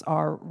girls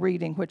are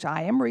reading, which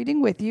I am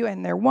reading with you,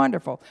 and they're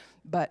wonderful.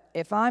 But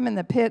if I'm in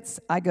the pits,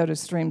 I go to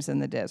Streams in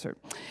the Desert.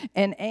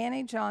 And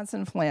Annie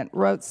Johnson Flint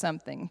wrote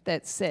something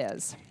that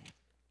says,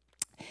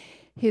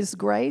 his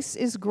grace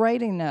is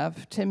great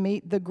enough to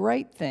meet the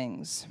great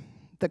things,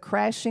 the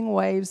crashing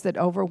waves that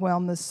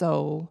overwhelm the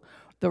soul,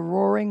 the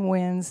roaring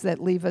winds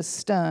that leave us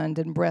stunned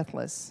and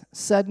breathless,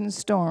 sudden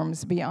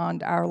storms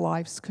beyond our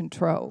life's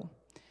control.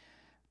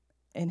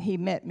 And he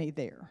met me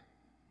there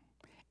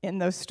in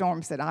those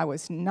storms that I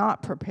was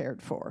not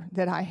prepared for,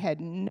 that I had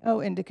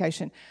no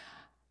indication.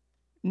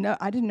 No,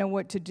 I didn't know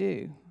what to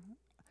do.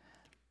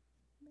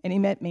 And he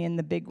met me in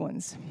the big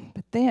ones.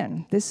 But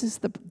then, this is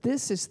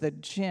the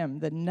gem,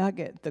 the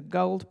nugget, the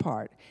gold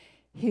part.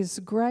 His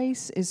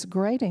grace is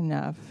great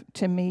enough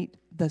to meet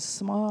the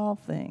small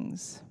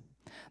things,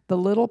 the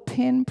little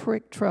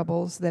pinprick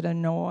troubles that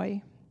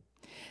annoy,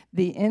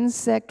 the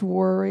insect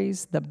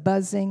worries, the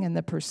buzzing and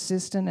the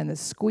persistent and the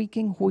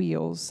squeaking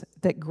wheels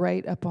that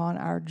grate upon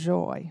our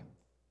joy.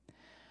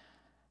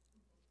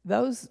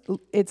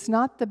 It's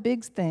not the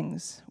big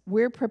things.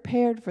 We're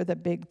prepared for the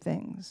big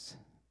things.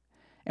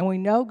 And we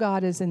know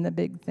God is in the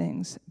big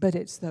things, but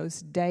it's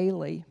those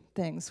daily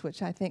things,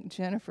 which I think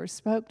Jennifer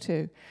spoke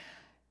to.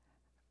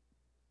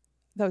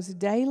 Those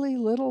daily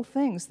little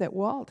things that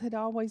Walt had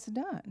always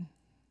done.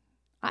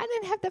 I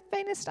didn't have the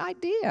faintest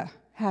idea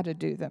how to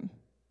do them,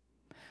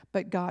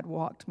 but God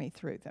walked me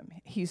through them.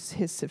 His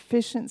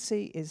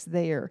sufficiency is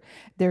there.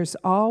 There's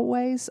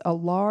always a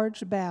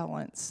large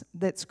balance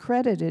that's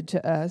credited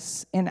to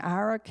us in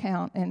our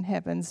account in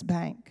heaven's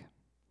bank.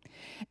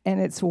 And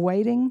it's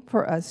waiting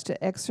for us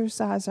to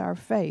exercise our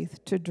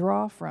faith to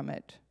draw from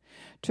it,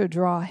 to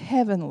draw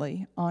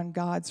heavenly on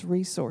God's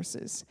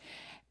resources.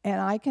 And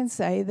I can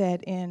say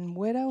that in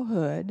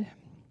widowhood,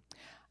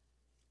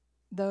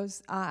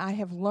 I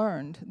have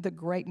learned the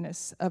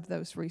greatness of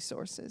those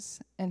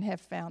resources and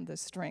have found the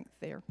strength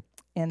there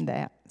in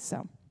that.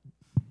 So,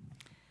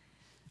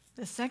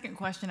 The second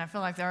question, I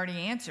feel like they already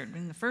answered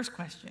in the first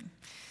question.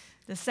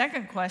 The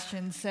second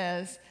question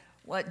says,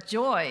 what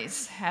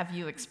joys have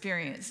you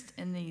experienced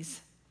in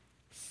this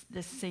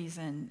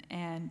season?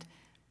 And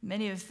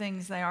many of the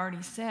things they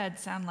already said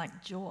sound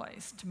like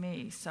joys to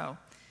me. So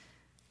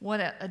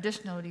what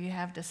additional do you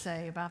have to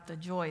say about the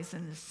joys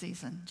in this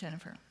season,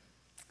 Jennifer?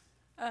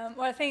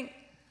 Well, I think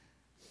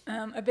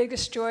a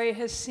biggest joy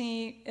has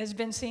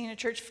been seeing a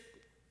church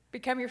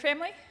become your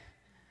family.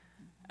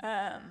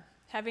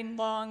 Having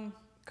long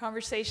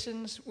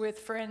conversations with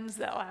friends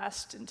that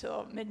last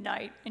until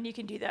midnight, and you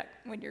can do that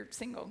when you're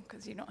single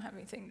because you don't have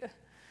anything to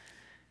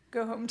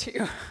go home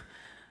to.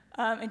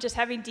 And just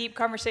having deep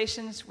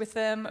conversations with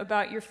them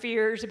about your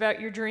fears, about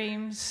your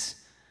dreams,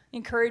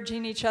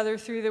 encouraging each other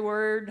through the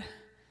Word,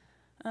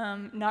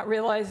 not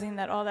realizing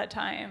that all that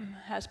time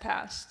has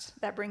passed.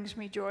 That brings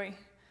me joy.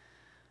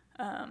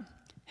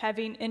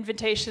 Having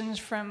invitations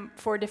from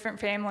 4 different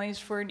families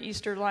for an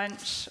Easter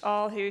lunch,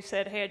 all who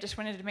said, hey, I just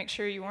wanted to make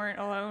sure you weren't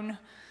alone.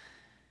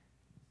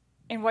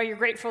 And while you're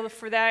grateful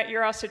for that,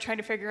 you're also trying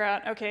to figure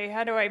out, okay,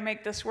 how do I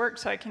make this work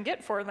so I can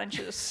get 4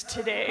 lunches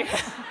today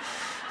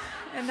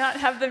and not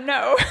have them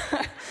know?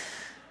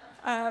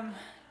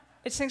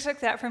 It's things like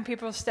that from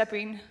people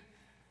stepping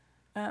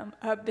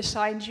up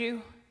beside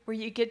you, where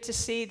you get to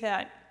see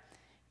that,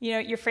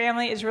 your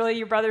family is really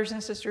your brothers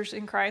and sisters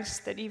in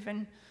Christ, that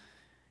even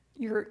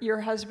your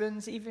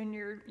husbands, even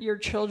your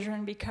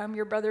children become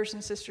your brothers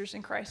and sisters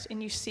in Christ.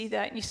 And you see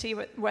that, and you see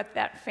what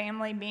that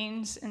family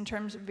means in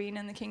terms of being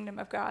in the kingdom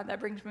of God. That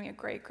brings me a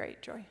great,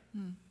 great joy.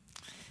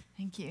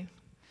 Thank you.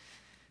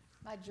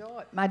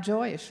 My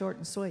joy is short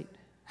and sweet,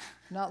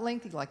 not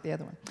lengthy like the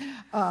other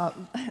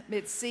one.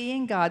 It's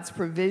seeing God's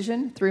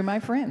provision through my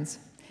friends.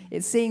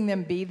 It's seeing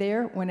them be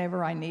there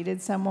whenever I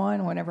needed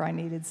someone, whenever I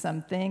needed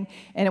something.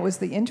 And it was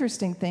the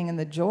interesting thing, and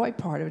the joy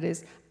part of it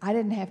is I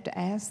didn't have to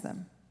ask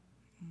them.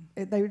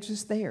 They were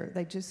just there.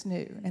 They just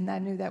knew. And I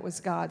knew that was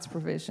God's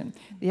provision.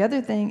 The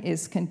other thing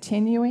is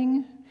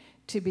continuing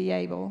to be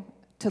able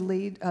to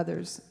lead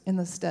others in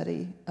the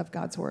study of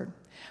God's Word.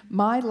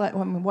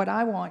 What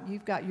I want,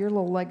 you've got your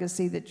little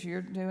legacy that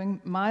you're doing.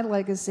 My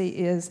legacy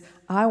is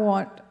I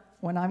want,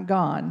 when I'm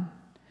gone,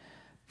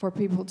 for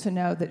people to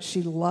know that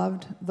she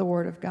loved the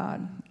Word of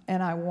God.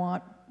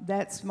 And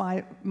that's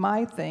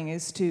my thing,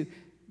 is to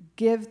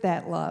give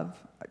that love,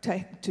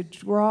 to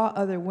draw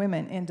other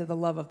women into the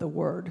love of the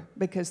Word,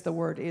 because the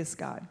Word is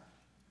God.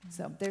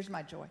 So there's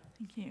my joy.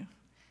 Thank you.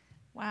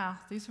 Wow,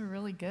 these were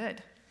really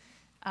good.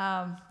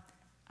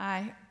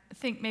 I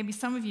think maybe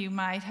some of you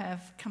might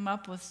have come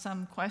up with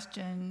some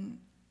question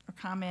or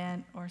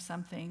comment or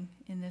something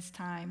in this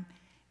time,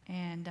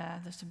 and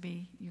this would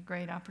be your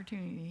great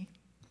opportunity.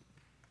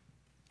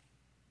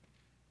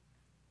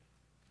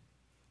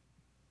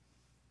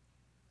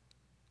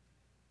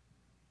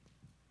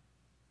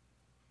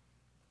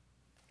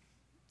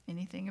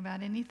 Anything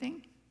about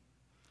anything?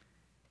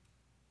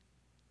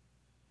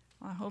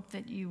 Well, I hope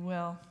that you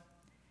will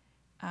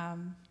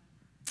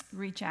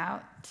reach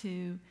out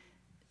to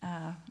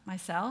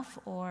myself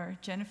or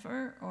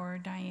Jennifer or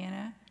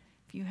Diana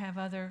if you have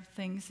other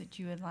things that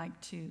you would like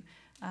to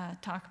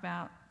talk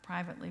about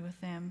privately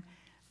with them.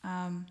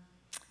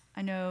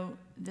 I know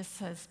this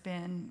has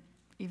been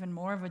even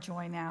more of a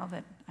joy now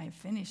that I've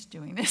finished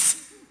doing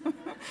this.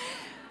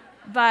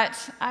 But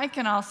I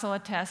can also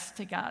attest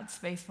to God's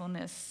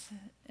faithfulness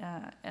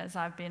as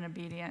I've been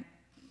obedient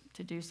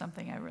to do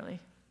something I really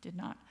did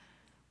not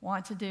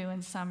want to do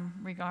in some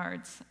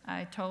regards.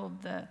 I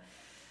told the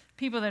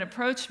people that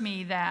approached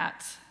me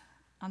that,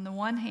 on the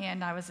one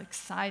hand, I was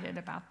excited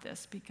about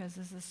this because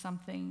this is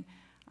something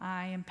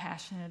I am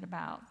passionate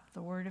about,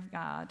 the Word of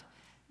God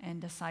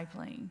and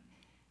discipling.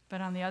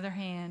 But on the other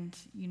hand,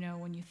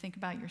 when you think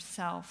about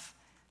yourself,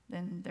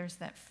 then there's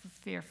that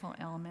fearful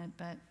element.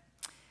 But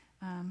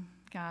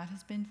God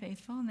has been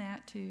faithful in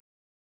that to